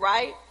him,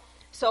 right?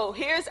 So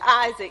here's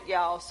Isaac,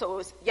 y'all.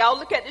 So y'all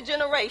look at the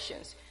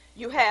generations.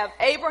 You have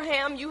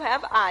Abraham, you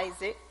have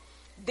Isaac.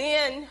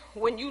 Then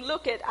when you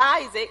look at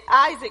Isaac,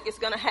 Isaac is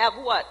going to have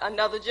what?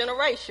 Another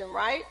generation,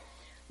 right?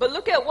 But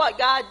look at what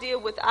God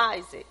did with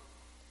Isaac.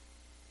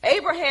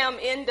 Abraham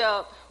ended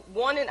up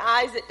wanting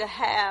Isaac to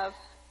have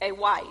a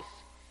wife.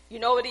 You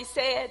know what he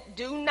said?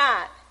 Do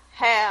not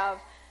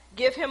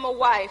give him a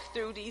wife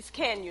through these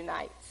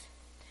Canaanites.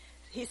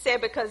 He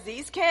said, because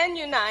these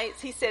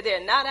Canaanites, he said,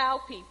 they're not our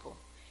people.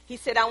 He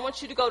said, I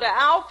want you to go to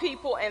our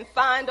people and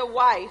find a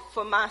wife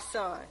for my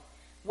son.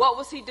 What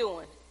was he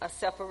doing? A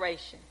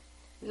separation.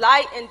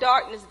 Light and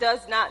darkness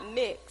does not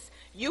mix.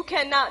 You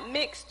cannot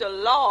mix the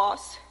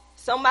lost,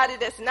 somebody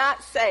that's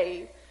not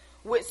saved,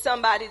 with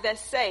somebody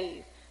that's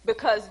saved.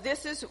 Because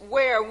this is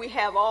where we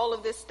have all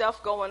of this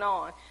stuff going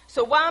on.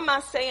 So why am I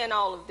saying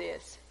all of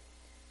this?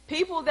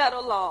 People that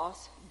are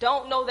lost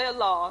don't know they're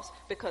lost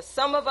because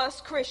some of us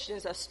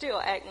Christians are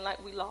still acting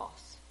like we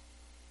lost.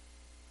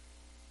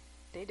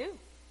 They do.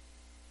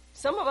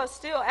 Some of us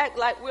still act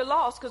like we're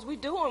lost because we're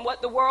doing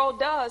what the world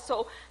does.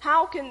 So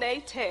how can they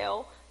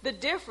tell the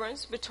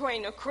difference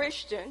between a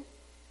Christian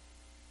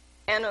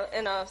and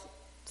a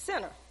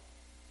sinner?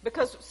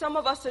 Because some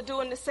of us are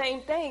doing the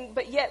same thing,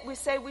 but yet we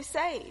say we're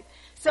saved.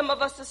 Some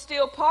of us are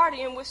still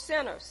partying with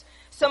sinners.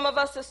 Some of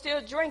us are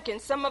still drinking.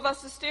 Some of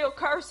us are still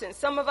cursing.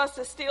 Some of us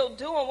are still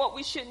doing what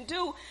we shouldn't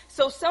do.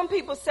 So some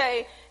people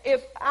say,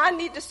 if I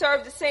need to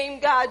serve the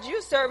same God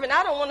you're serving,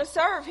 I don't want to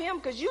serve him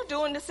because you're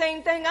doing the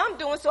same thing I'm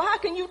doing. So how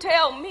can you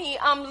tell me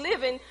I'm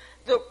living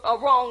a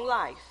wrong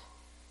life?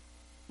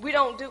 We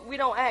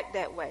don't act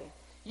that way.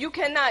 You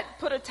cannot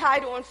put a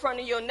title in front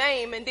of your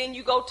name and then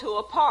you go to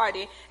a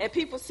party and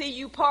people see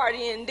you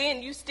partying and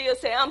then you still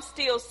say, I'm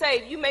still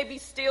saved. You may be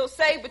still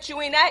saved, but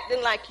you ain't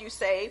acting like you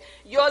saved.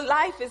 Your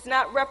life is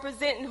not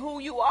representing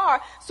who you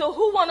are. So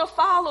who want to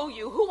follow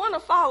you? Who want to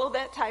follow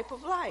that type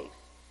of life?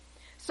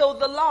 So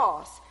the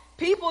lost.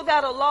 People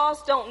that are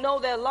lost don't know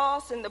they're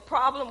lost, and the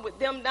problem with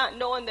them not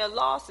knowing they're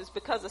lost is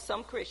because of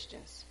some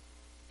Christians.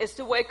 It's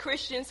the way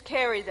Christians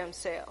carry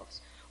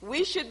themselves.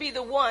 We should be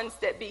the ones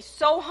that be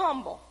so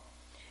humble.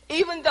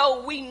 Even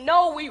though we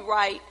know we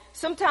right,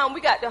 sometimes we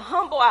got to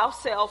humble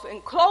ourselves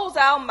and close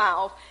our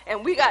mouth,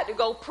 and we got to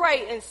go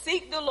pray and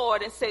seek the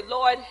Lord and say,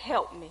 Lord,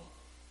 help me.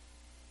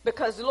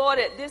 Because, Lord,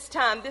 at this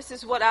time, this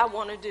is what I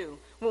want to do.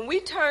 When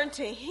we turn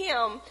to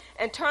him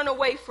and turn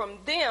away from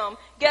them,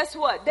 guess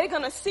what? They're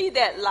going to see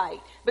that light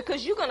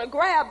because you're going to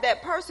grab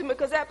that person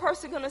because that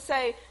person going to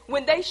say,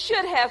 when they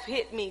should have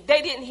hit me,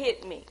 they didn't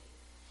hit me.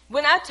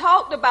 When I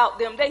talked about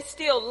them, they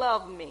still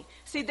love me.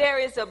 See, there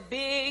is a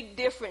big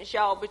difference,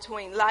 y'all,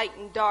 between light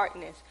and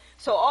darkness.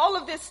 So all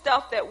of this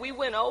stuff that we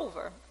went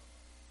over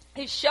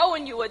is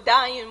showing you a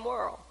dying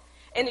world.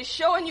 And it's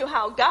showing you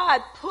how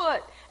God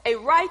put a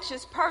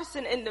righteous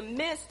person in the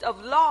midst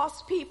of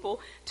lost people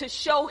to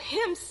show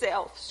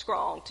himself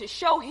strong, to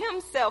show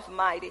himself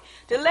mighty,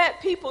 to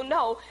let people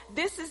know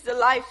this is the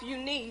life you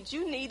need.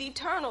 You need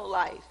eternal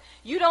life.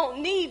 You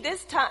don't need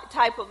this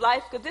type of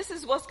life, because this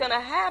is what's going to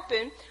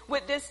happen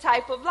with this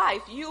type of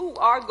life. You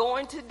are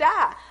going to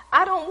die.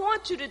 I don't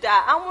want you to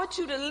die. I want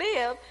you to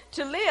live.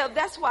 To live,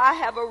 that's why I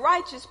have a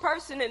righteous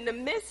person in the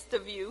midst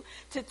of you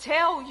to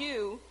tell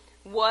you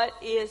what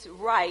is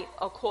right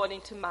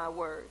according to my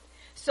word.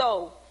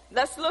 So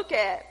let's look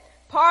at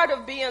part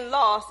of being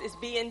lost is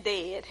being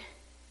dead.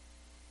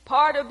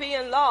 Part of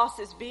being lost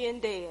is being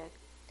dead.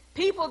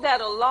 People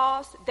that are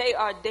lost, they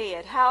are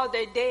dead. How are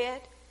they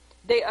dead?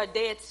 They are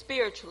dead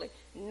spiritually,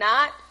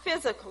 not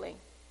physically.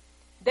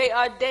 They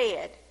are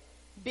dead.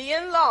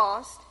 Being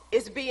lost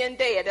is being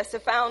dead. That's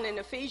found in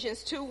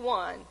Ephesians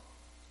 2:1.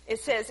 It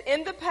says,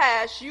 in the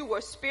past you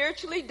were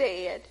spiritually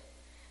dead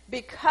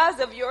because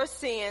of your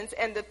sins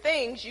and the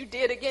things you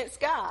did against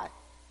God.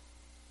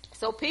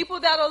 So people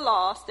that are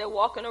lost, they're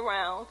walking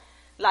around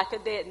like a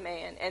dead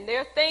man, and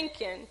they're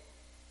thinking,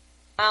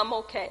 I'm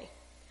okay.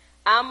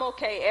 I'm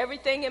okay.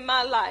 Everything in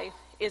my life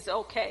is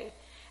okay.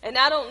 And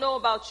I don't know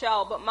about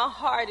y'all, but my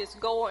heart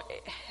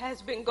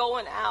has been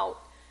going out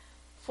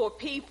for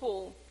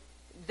people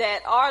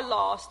that are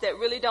lost that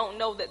really don't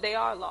know that they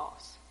are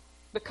lost,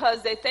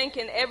 because they're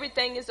thinking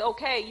everything is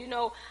okay. You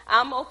know,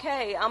 I'm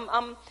okay.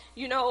 I'm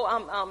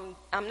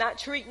not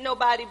treating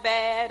nobody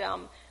bad.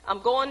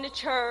 I'm going to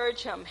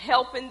church. I'm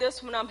helping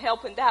this one. I'm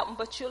helping that one.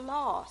 But you're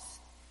lost.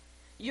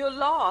 You're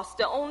lost.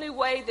 The only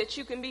way that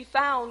you can be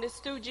found is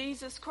through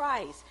Jesus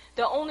Christ.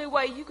 The only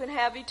way you can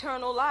have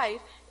eternal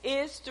life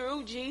is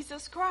through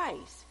Jesus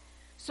Christ.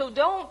 So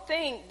don't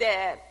think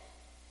that,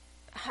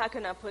 how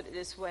can I put it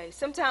this way?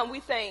 Sometimes we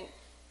think,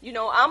 you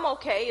know, I'm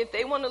okay. If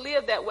they want to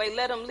live that way,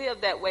 let them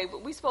live that way.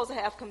 But we're supposed to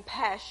have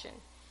compassion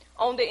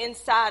on the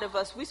inside of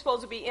us. We're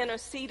supposed to be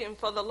interceding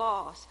for the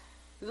lost.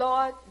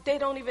 Lord, they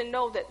don't even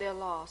know that they're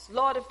lost.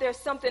 Lord, if there's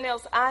something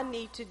else I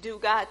need to do,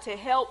 God, to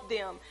help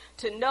them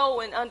to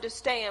know and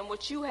understand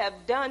what you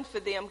have done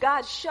for them,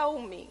 God, show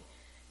me.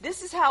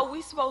 This is how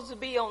we're supposed to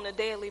be on a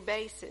daily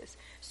basis.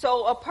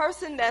 So a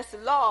person that's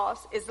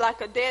lost is like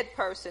a dead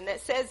person.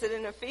 That says it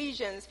in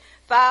Ephesians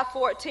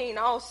 5:14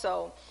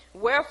 also.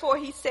 Wherefore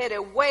he said,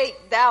 awake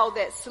thou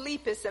that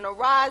sleepest, and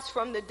arise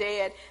from the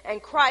dead,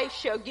 and Christ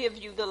shall give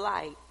you the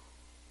light.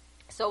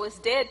 So it's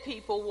dead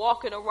people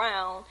walking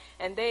around,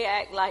 and they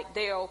act like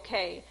they're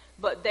okay,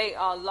 but they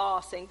are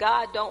lost. And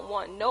God don't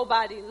want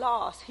nobody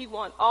lost. He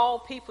wants all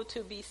people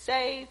to be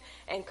saved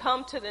and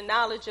come to the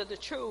knowledge of the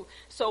truth.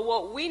 So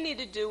what we need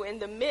to do in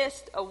the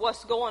midst of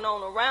what's going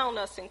on around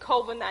us in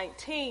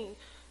COVID-19,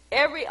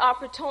 every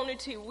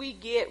opportunity we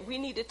get, we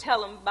need to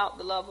tell them about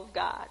the love of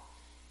God.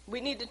 We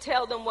need to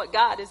tell them what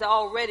God has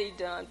already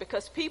done,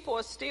 because people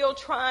are still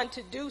trying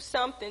to do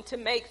something to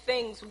make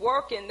things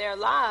work in their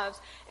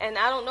lives. And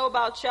I don't know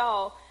about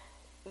y'all,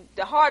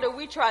 the harder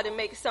we try to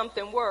make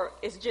something work,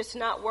 it's just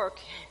not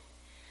working.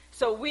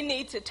 So we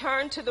need to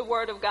turn to the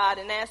word of God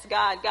and ask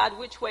God, God,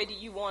 which way do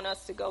you want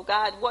us to go?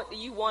 God, what do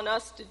you want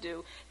us to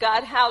do?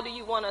 God, how do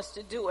you want us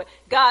to do it?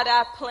 God,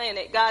 I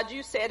planted. God,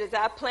 you said as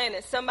I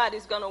planted,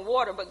 somebody's going to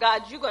water, but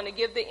God, you're going to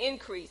give the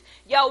increase.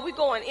 Y'all, we're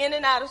going in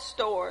and out of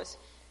stores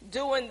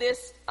during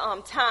this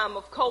time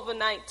of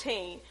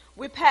COVID-19.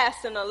 We're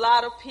passing a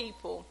lot of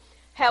people.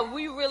 Have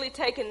we really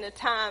taken the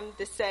time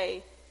to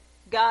say,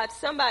 God,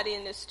 somebody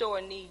in this store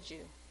needs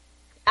you?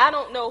 I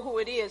don't know who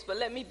it is, but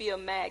let me be a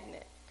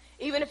magnet.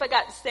 Even if I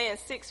got to stand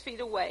 6 feet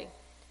away,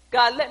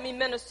 God, let me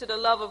minister the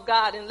love of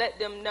God and let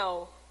them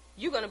know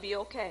you're going to be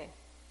okay.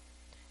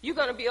 You're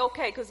going to be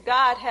okay, because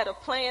God had a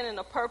plan and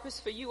a purpose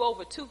for you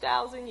over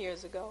 2,000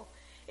 years ago.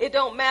 It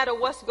don't matter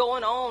what's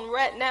going on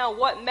right now.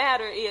 What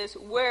matters is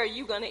where are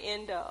you going to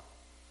end up.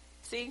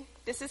 See,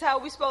 this is how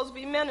we're supposed to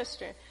be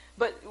ministering.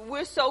 But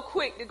we're so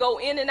quick to go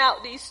in and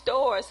out these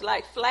stores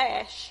like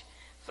Flash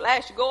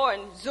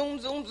Gordon, zoom,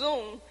 zoom,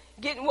 zoom,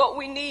 getting what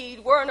we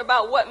need, worrying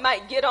about what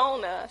might get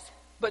on us.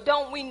 But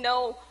don't we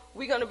know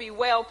we're going to be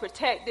well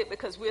protected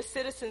because we're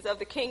citizens of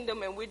the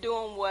kingdom and we're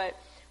doing what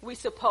we're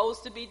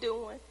supposed to be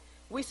doing?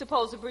 We're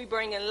supposed to be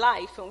bringing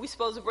life, and we're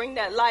supposed to bring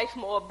that life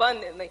more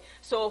abundantly.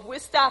 So if we're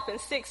stopping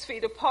 6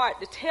 feet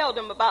apart to tell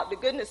them about the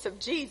goodness of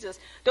Jesus,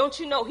 don't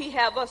you know he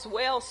have us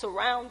well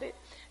surrounded?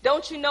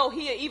 Don't you know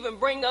he'll even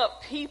bring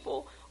up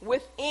people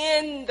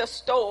within the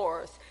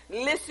stores,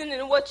 listening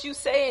to what you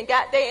say and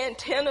got their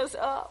antennas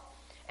up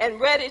and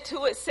ready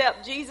to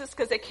accept Jesus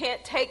because they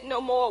can't take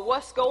no more of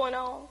what's going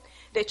on?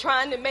 They're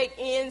trying to make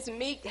ends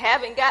meet,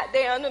 haven't got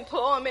their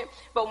unemployment.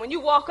 But when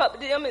you walk up to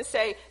them and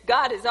say,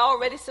 God has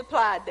already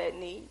supplied that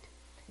need.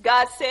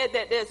 God said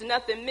that there's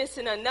nothing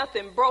missing or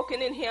nothing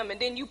broken in him. And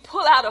then you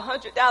pull out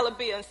 $100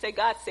 bill and say,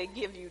 God said,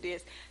 give you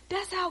this.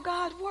 That's how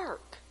God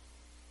works.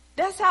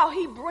 That's how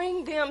he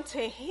bring them to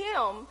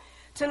him,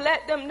 to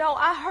let them know,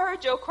 I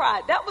heard your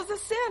cry. That was a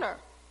sinner.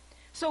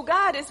 So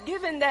God is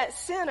giving that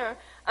sinner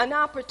an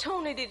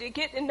opportunity to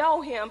get to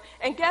know him.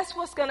 And guess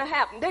what's going to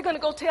happen? They're going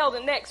to go tell the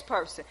next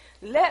person.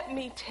 Let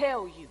me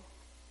tell you,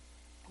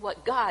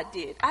 what God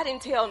did. I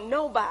didn't tell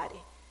nobody.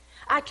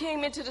 I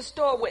came into the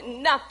store with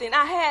nothing.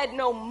 I had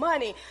no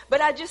money, but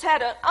I just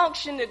had an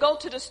unction to go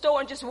to the store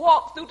and just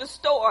walk through the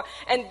store.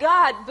 And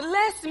God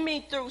blessed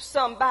me through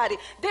somebody.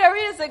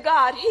 There is a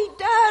God. He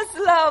does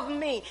love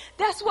me.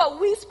 That's what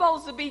we're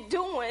supposed to be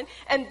doing.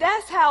 And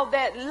that's how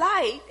that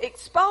light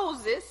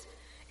exposes.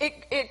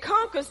 It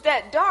conquers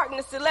that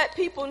darkness to let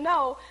people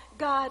know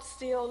God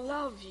still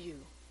loves you.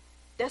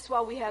 That's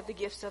why we have the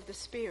gifts of the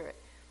Spirit.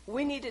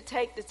 We need to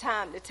take the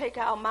time to take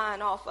our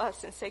mind off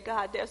us and say,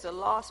 God, there's a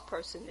lost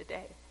person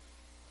today.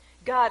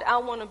 God, I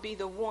want to be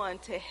the one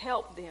to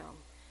help them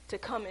to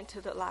come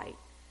into the light.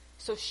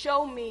 So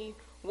show me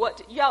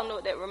y'all know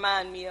what that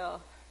remind me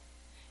of.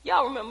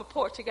 Y'all remember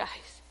Portuguese?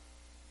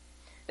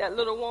 That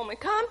little woman,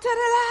 come to the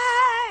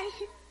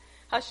light.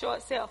 Her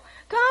short self,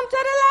 come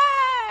to the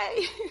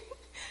light.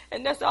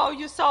 And that's all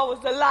you saw was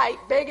the light,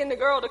 begging the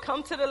girl to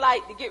come to the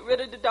light to get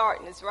rid of the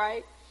darkness,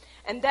 right?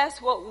 And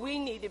that's what we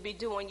need to be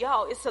doing.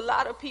 Y'all, it's a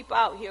lot of people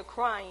out here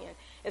crying.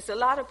 It's a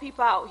lot of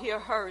people out here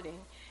hurting.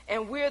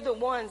 And we're the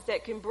ones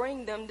that can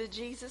bring them to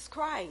Jesus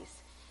Christ.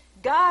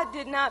 God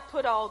did not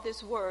put all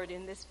this word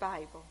in this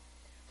Bible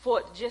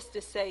for it just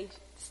to say,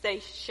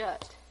 stay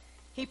shut.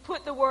 He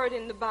put the word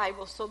in the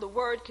Bible so the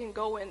word can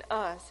go in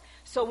us.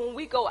 So when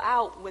we go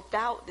out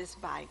without this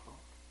Bible,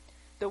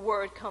 the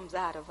word comes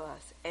out of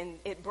us and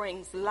it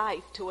brings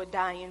life to a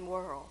dying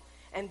world.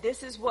 And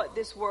this is what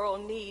this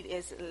world needs,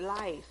 is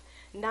life.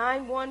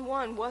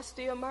 911, what's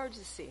the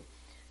emergency?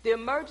 The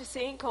emergency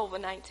ain't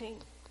COVID-19.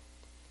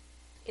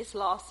 It's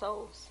lost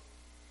souls.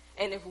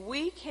 And if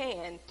we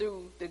can,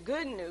 through the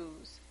good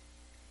news,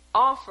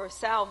 offer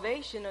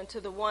salvation unto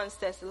the ones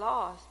that's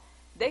lost,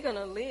 they're going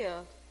to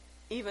live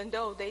even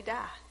though they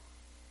die.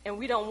 And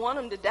we don't want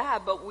them to die,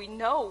 but we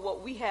know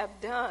what we have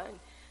done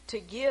to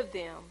give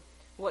them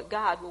what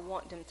God will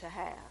want them to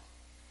have.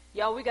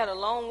 Y'all, we got a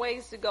long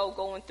ways to go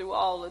going through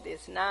all of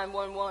this.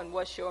 911,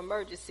 what's your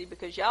emergency?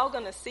 Because y'all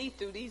going to see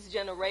through these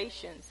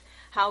generations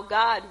how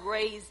God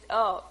raised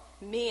up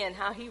men,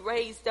 how he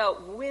raised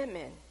up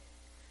women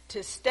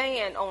to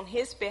stand on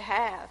his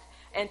behalf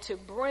and to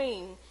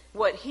bring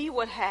what he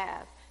would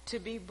have to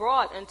be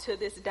brought into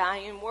this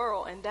dying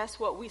world. And that's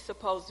what we're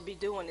supposed to be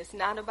doing. It's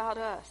not about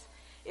us.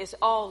 It's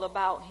all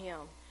about him.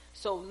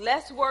 So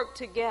let's work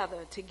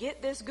together to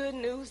get this good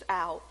news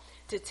out,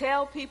 to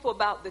tell people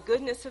about the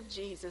goodness of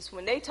Jesus.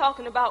 When they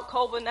talking about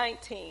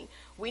COVID-19,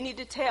 we need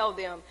to tell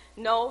them,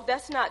 no,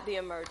 that's not the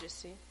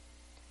emergency.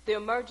 The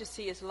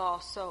emergency is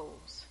lost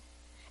souls.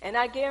 And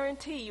I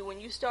guarantee you,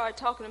 when you start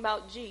talking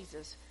about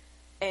Jesus,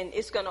 and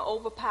it's going to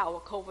overpower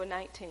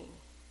COVID-19,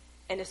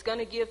 and it's going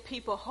to give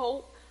people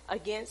hope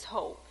against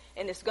hope,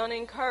 and it's going to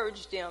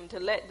encourage them to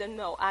let them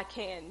know, I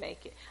can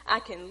make it. I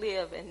can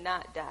live and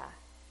not die.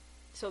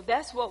 So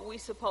that's what we're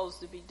supposed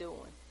to be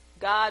doing.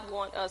 God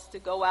wants us to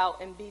go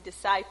out and be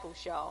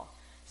disciples, y'all.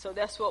 So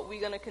that's what we're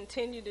going to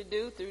continue to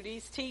do through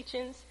these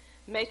teachings,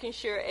 making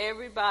sure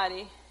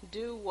everybody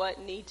do what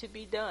need to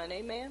be done.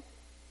 Amen?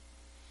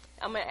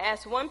 I'm going to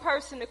ask one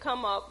person to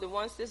come up, the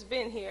ones that's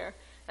been here,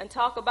 and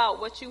talk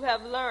about what you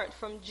have learned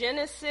from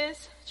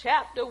Genesis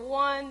chapter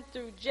 1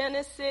 through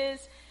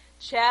Genesis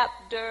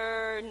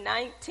chapter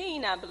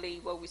 19, I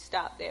believe, where we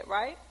stopped at,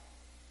 right?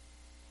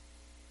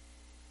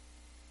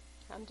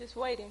 I'm just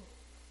waiting.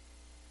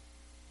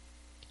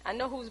 I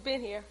know who's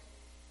been here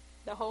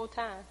the whole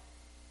time.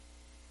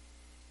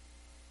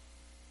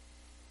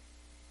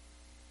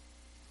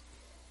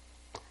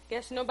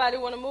 Guess nobody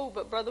want to move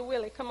but Brother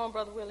Willie. Come on,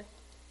 Brother Willie.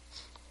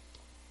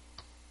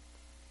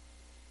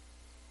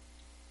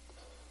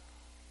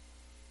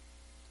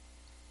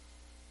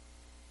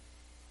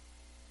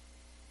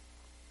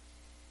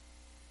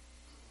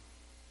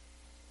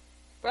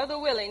 Brother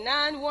Willie,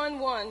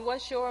 911,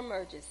 what's your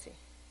emergency?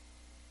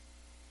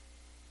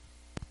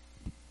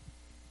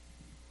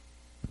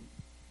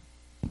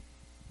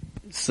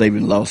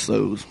 Saving lost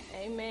souls.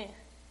 Amen.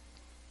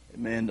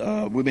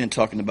 Amen. We've been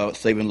talking about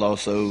saving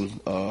lost souls.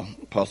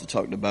 Apostle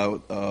talked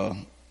about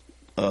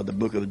the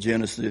book of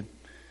Genesis.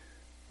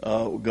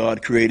 God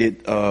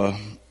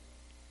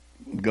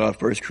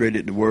first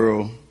created the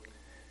world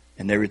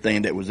and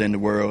everything that was in the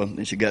world.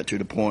 And she got to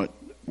the point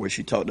where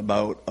she talked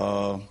about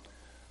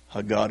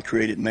how God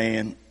created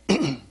man,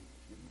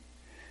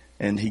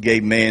 and he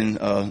gave man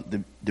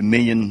the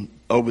dominion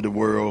over the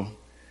world.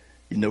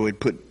 You know,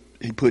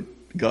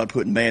 God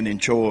put man in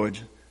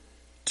charge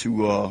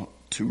to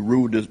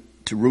rule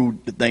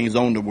the things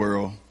on the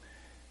world.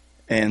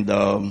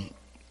 And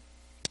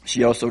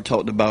she also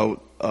talked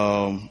about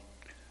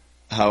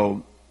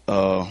how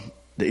the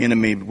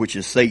enemy, which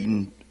is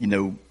Satan, you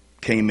know,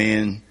 came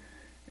in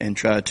and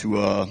tried to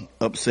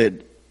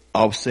offset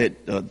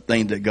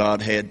things that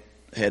God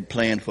had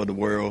planned for the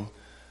world.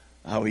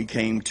 How he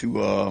came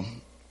to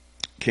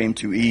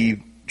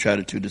Eve,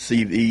 tried to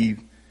deceive Eve,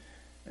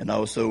 and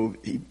also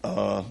he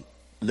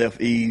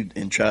left Eve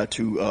and tried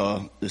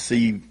to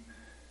deceive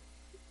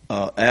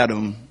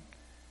Adam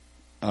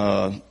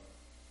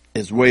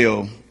as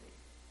well.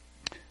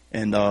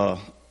 And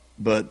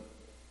but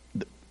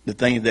the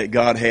things that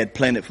God had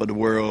planned for the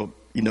world,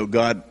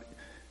 God,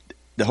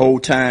 the whole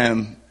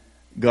time,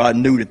 God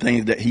knew the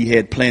things that he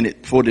had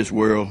planned for this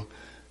world,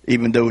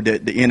 even though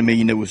that the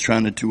enemy, was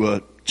trying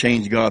to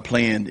change God's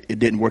plan. It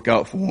didn't work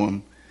out for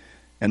him.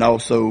 And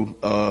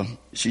also,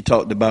 she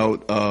talked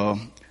about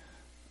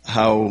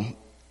how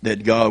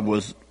that God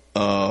was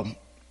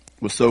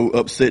so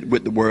upset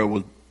with the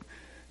world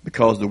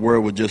because the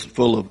world was just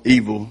full of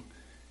evil,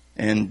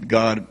 and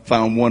God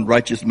found one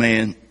righteous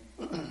man,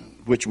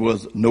 which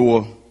was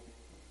Noah.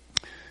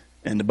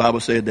 And the Bible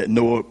said that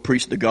Noah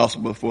preached the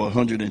gospel for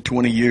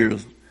 120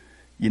 years,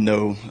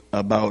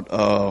 about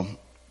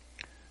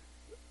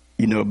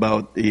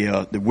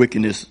the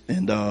wickedness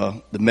and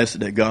the mess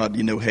that God,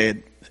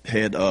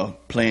 had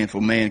planned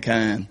for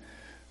mankind,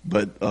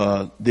 but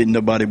didn't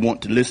nobody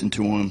want to listen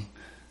to him.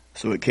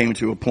 So it came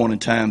to a point in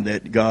time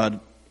that God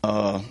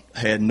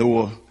had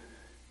Noah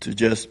to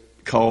just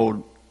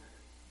call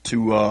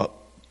to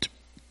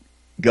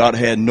God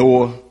had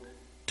Noah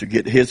to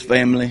get his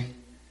family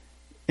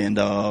and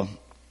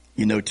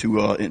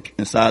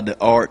inside the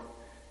ark,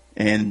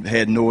 and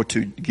had Noah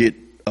to get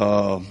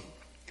a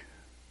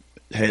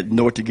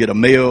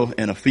male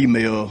and a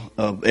female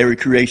of every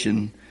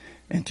creation,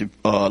 and to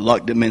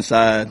lock them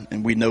inside.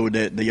 And we know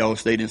that they all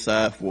stayed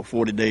inside for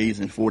 40 days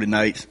and 40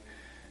 nights.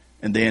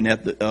 And then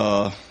after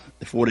the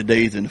 40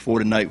 days and the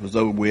 40 nights was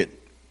over with,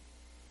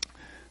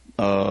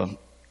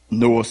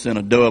 Noah sent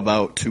a dove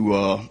out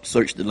to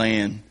search the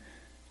land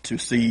to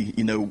see,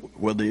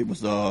 whether it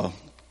was God.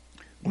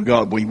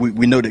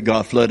 We know that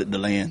God flooded the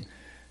land,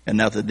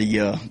 and after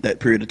that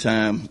period of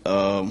time,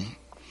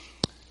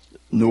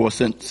 Noah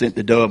sent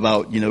the dove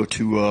out,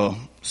 to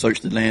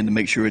search the land to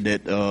make sure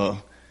that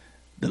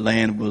the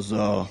land was,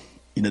 the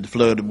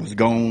flood was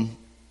gone.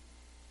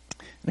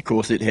 And of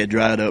course, it had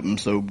dried up, and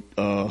so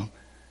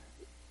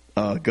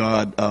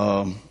God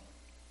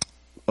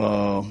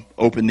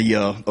opened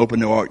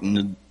the ark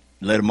and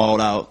let them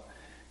all out.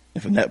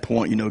 And from that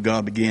point,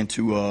 God began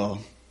to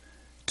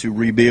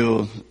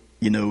rebuild,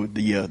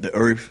 the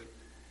earth,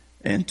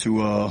 and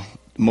to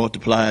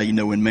multiply,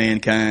 in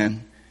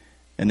mankind.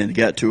 And then it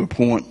got to a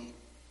point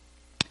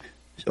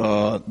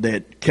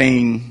that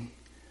Cain,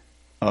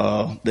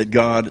 that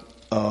God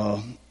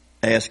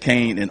asked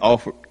Cain and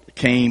offered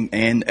Cain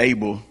and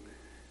Abel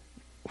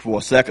for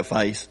a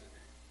sacrifice,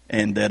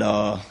 and that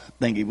I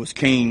think it was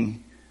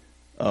Cain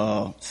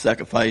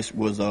sacrifice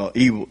was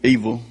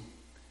evil,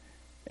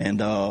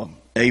 and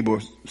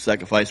Abel's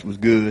sacrifice was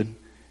good.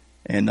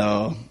 And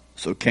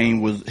so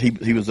Cain was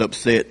he was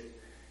upset,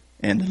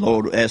 and the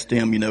Lord asked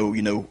him,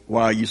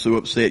 why are you so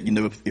upset?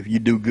 If you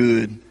do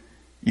good,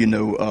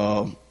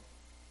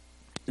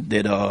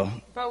 that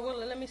Brother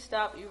Willie, let me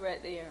stop you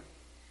right there.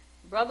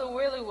 Brother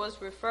Willie was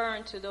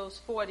referring to those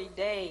 40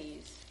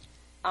 days.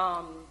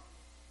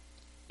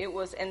 It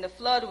was, and the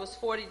flood was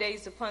 40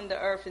 days upon the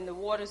earth, and the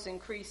waters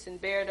increased and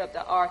buried up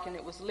the ark, and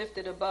it was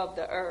lifted above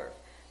the earth.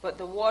 But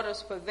the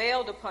waters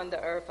prevailed upon the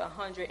earth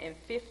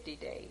 150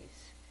 days.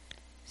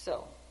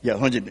 So. Yeah,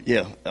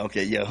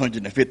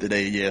 150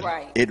 days, yeah.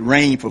 Right. It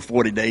rained for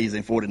 40 days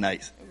and 40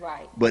 nights.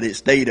 Right. But it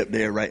stayed up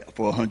there, right,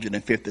 for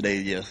 150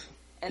 days, yes.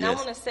 And yes. I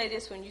want to say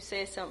this when you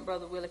said something,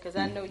 Brother Willie, because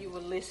I know you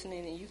were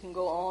listening, and you can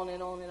go on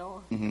and on and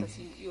on, because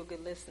you're a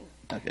good listener.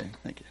 Okay,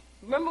 thank you.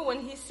 Remember when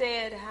he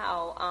said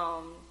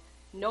how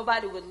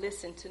nobody would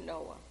listen to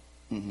Noah,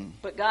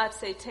 but God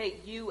said,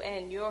 take you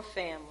and your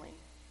family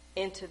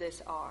into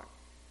this ark.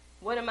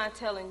 What am I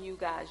telling you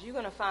guys? You're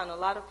going to find a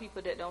lot of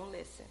people that don't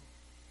listen.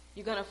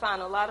 You're going to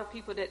find a lot of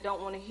people that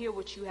don't want to hear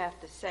what you have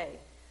to say.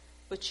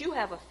 But you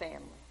have a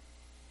family.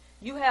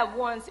 You have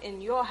ones in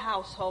your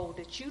household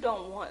that you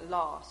don't want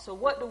lost. So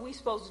what are we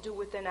supposed to do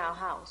within our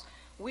house?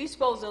 We're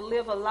supposed to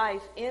live a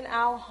life in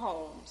our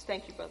homes,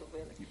 thank you, Brother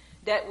Willie,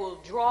 that will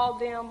draw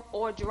them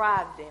or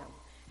drive them.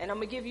 And I'm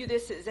going to give you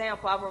this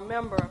example. I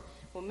remember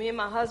when me and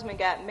my husband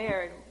got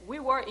married, we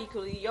were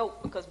equally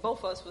yoked because both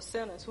of us were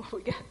sinners when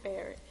we got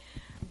married.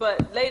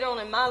 But later on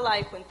in my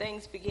life, when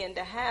things began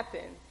to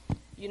happen,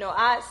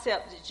 I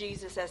accepted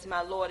Jesus as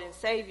my Lord and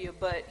Savior,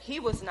 but he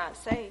was not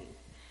saved.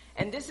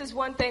 And this is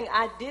one thing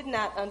I did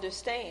not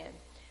understand.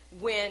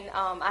 When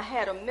I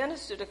had a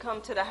minister to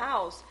come to the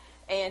house,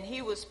 and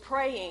he was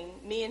praying,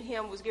 me and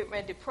him was getting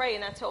ready to pray,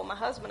 and I told my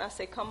husband, I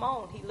said, come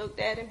on. He looked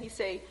at him, he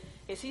said,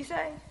 is he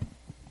saved?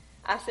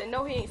 I said,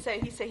 no, he ain't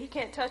saved. He said, he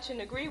can't touch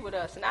and agree with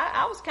us. And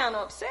I was kind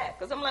of upset,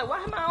 because I'm like,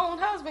 why my own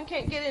husband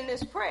can't get in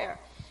this prayer?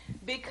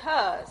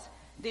 Because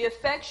the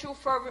effectual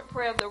fervent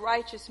prayer of the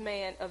righteous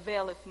man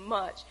availeth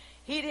much.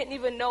 He didn't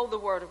even know the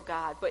word of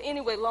God. But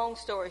anyway, long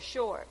story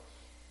short,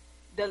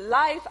 the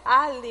life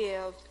I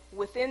lived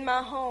within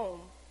my home,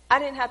 I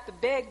didn't have to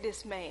beg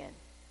this man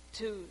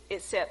to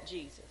accept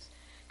Jesus,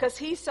 because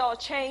he saw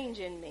change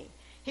in me.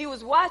 He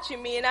was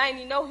watching me, and I didn't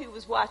even know he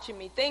was watching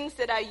me. Things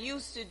that I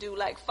used to do,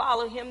 like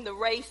follow him to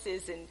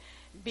races and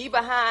be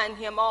behind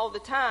him all the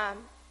time,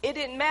 it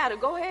didn't matter.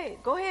 Go ahead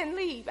and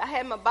leave. I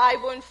had my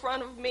Bible in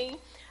front of me.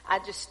 I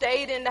just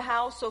stayed in the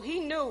house. So he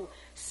knew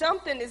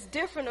something is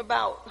different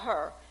about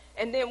her.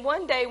 And then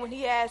one day when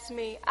he asked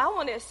me, I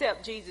want to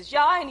accept Jesus.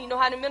 Y'all, I didn't even know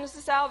how to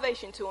minister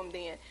salvation to him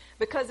then.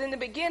 Because in the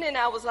beginning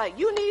I was like,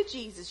 you need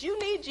Jesus, you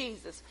need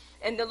Jesus.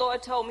 And the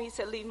Lord told me, he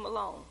said, leave him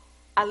alone.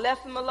 I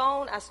left him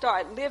alone. I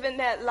started living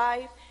that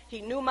life.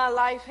 He knew my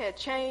life had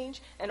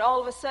changed. And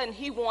all of a sudden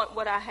he want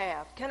what I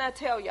have. Can I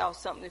tell y'all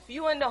something? If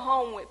you're in the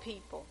home with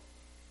people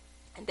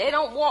and they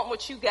don't want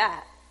what you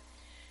got,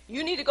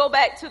 you need to go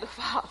back to the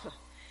Father.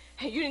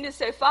 And you need to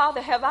say, Father,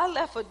 have I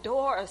left a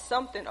door or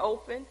something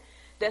open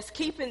that's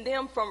keeping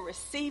them from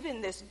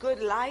receiving this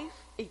good life,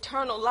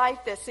 eternal life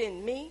that's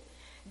in me?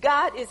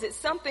 God, is it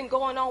something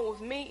going on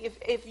with me?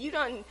 If you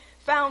done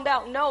found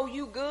out, no,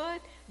 you good,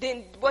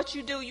 then what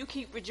you do, you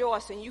keep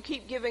rejoicing. You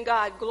keep giving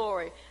God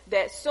glory.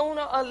 That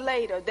sooner or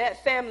later,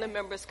 that family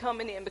member is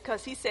coming in,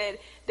 because he said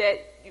that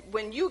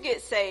when you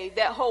get saved,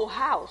 that whole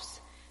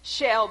house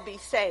shall be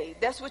saved.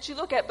 That's what you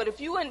look at. But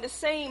if you're in the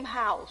same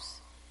house,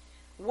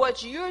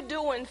 what you're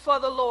doing for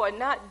the Lord,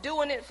 not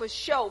doing it for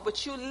show,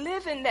 but you're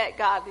living that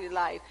godly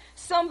life,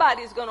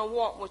 somebody's going to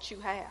want what you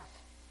have.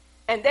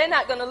 And they're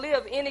not going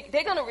to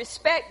they're going to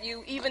respect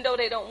you even though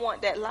they don't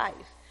want that life.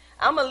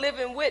 I'm a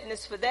living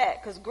witness for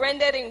that, because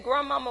granddaddy and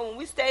grandmama, when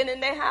we stayed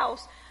in their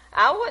house,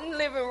 I wasn't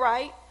living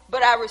right,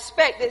 but I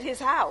respected his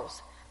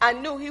house. I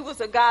knew he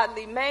was a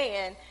godly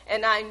man,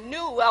 and I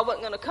knew I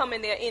wasn't going to come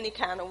in there any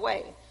kind of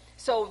way.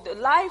 So the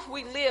life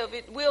we live,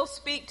 it will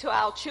speak to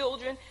our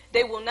children.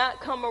 They will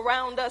not come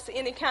around us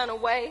any kind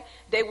of way.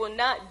 They will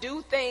not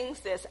do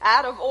things that's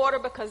out of order,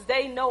 because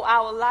they know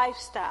our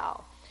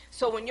lifestyle.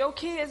 So when your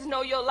kids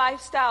know your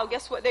lifestyle,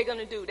 guess what they're going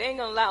to do? They ain't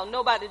going to allow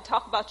nobody to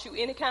talk about you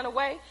any kind of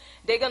way.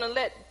 They're going to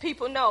let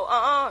people know,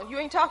 you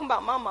ain't talking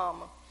about my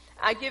mama.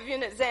 I give you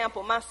an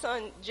example. My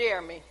son,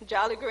 Jeremy,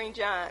 Jolly Green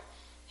Giant,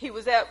 he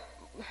was I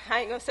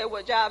ain't going to say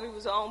what job he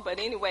was on, but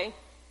anyway,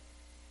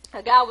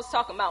 a guy was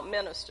talking about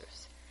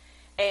ministers.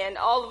 And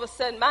all of a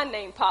sudden, my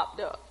name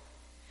popped up.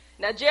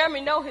 Now,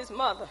 Jeremy know his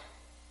mother.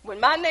 When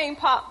my name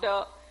popped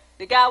up,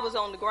 the guy was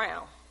on the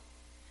ground.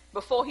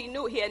 Before he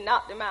knew it, he had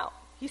knocked him out.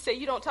 He said,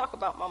 you don't talk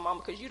about my mama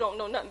because you don't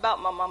know nothing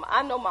about my mama.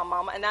 I know my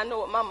mama, and I know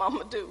what my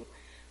mama do.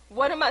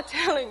 What am I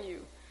telling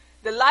you?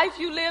 The life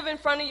you live in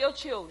front of your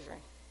children,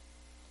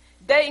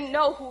 they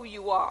know who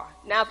you are.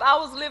 Now, if I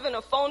was living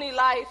a phony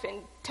life and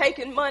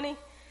taking money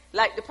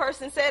like the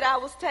person said I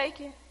was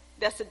taking,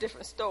 that's a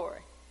different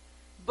story.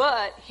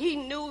 But he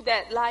knew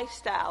that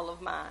lifestyle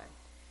of mine.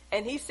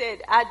 And he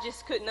said, I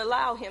just couldn't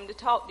allow him to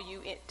talk to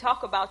you,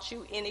 talk about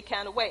you any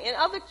kind of way. And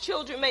other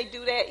children may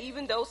do that,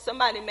 even though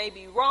somebody may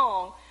be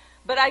wrong.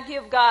 But I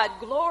give God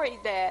glory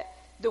that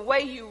the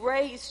way you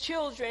raise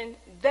children,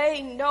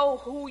 they know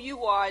who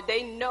you are.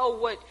 They know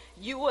what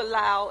you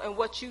allow and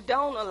what you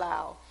don't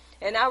allow.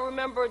 And I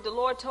remember the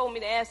Lord told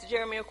me to ask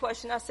Jeremy a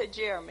question. I said,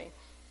 Jeremy,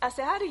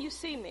 how do you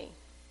see me?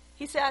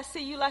 He said, I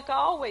see you like I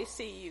always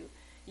see you.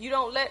 You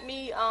don't let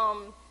me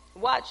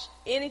watch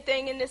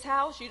anything in this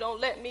house. You don't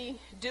let me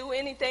do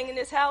anything in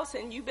this house.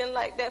 And you've been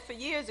like that for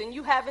years, and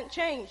you haven't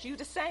changed. You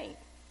the same.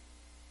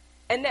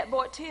 And that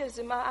brought tears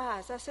in my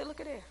eyes. I said, look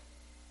at there.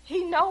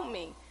 He know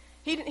me.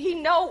 He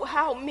know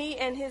how me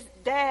and his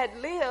dad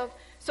live.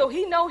 So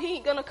he know he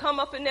ain't going to come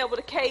up in there with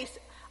a case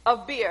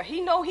of beer.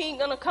 He know he ain't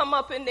going to come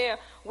up in there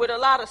with a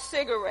lot of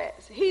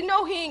cigarettes. He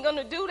know he ain't going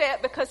to do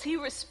that, because he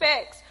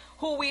respects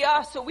who we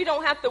are, so we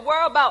don't have to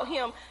worry about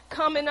him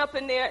coming up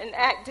in there and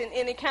acting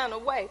any kind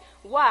of way.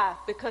 Why?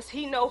 Because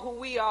he know who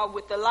we are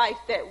with the life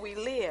that we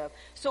live.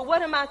 So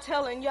what am I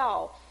telling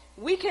y'all?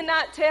 We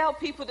cannot tell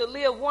people to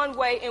live one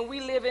way and we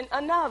live in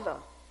another.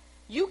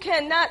 You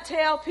cannot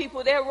tell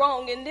people they're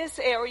wrong in this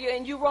area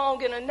and you're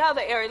wrong in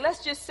another area.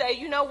 Let's just say,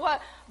 you know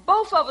what?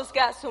 Both of us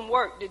got some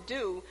work to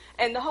do,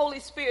 and the Holy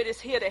Spirit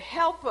is here to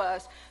help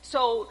us.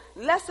 So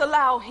let's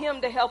allow him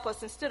to help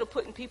us instead of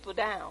putting people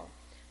down.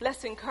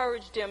 Let's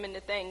encourage them in the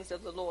things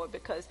of the Lord,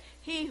 because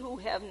he who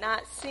have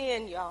not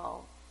sinned,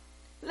 y'all,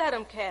 let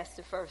him cast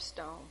the first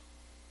stone.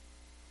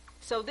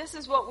 So this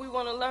is what we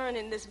want to learn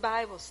in this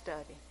Bible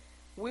study.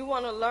 We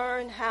want to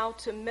learn how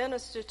to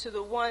minister to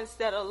the ones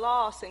that are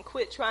lost and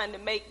quit trying to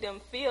make them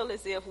feel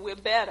as if we're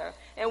better.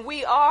 And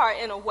we are,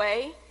 in a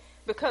way,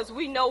 because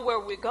we know where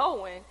we're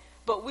going,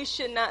 but we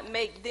should not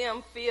make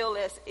them feel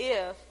as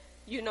if,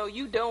 you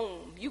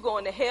doomed. You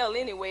going to hell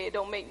anyway. It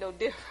don't make no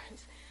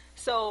difference.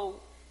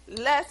 So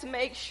let's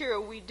make sure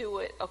we do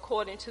it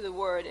according to the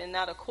word and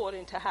not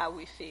according to how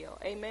we feel.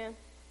 Amen.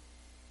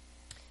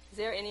 Is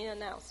there any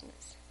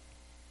announcements?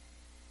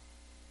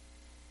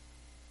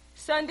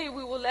 Sunday,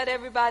 we will let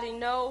everybody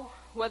know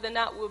whether or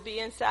not we'll be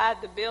inside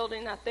the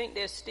building. I think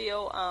they're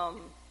still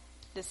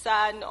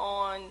deciding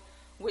on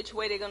which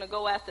way they're going to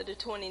go after the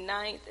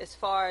 29th as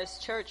far as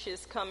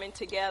churches coming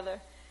together.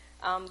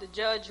 The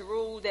judge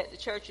ruled that the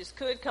churches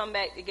could come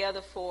back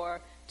together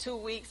for 2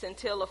 weeks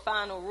until a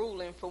final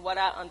ruling, for what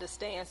I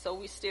understand. So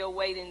we're still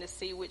waiting to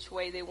see which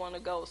way they want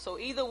to go. So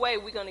either way,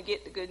 we're going to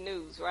get the good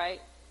news,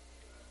 right?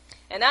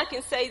 And I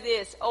can say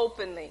this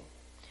openly.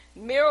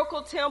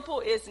 Miracle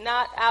Temple is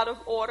not out of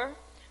order.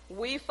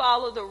 We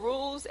follow the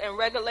rules and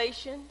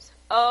regulations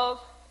of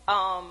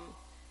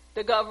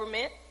the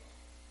government.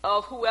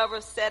 of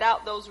whoever set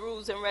out those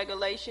rules and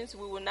regulations.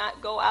 We will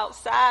not go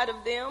outside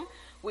of them.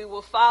 We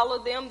will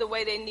follow them the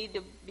way they need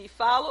to be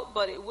followed,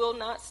 but it will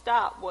not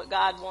stop what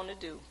God want to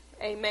do.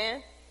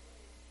 Amen?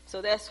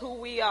 So that's who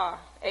we are.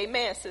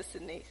 Amen, Sister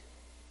Denise.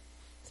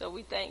 So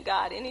we thank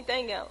God.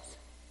 Anything else?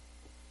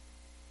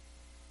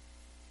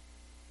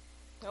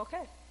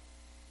 Okay.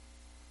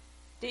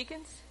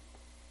 Deacons?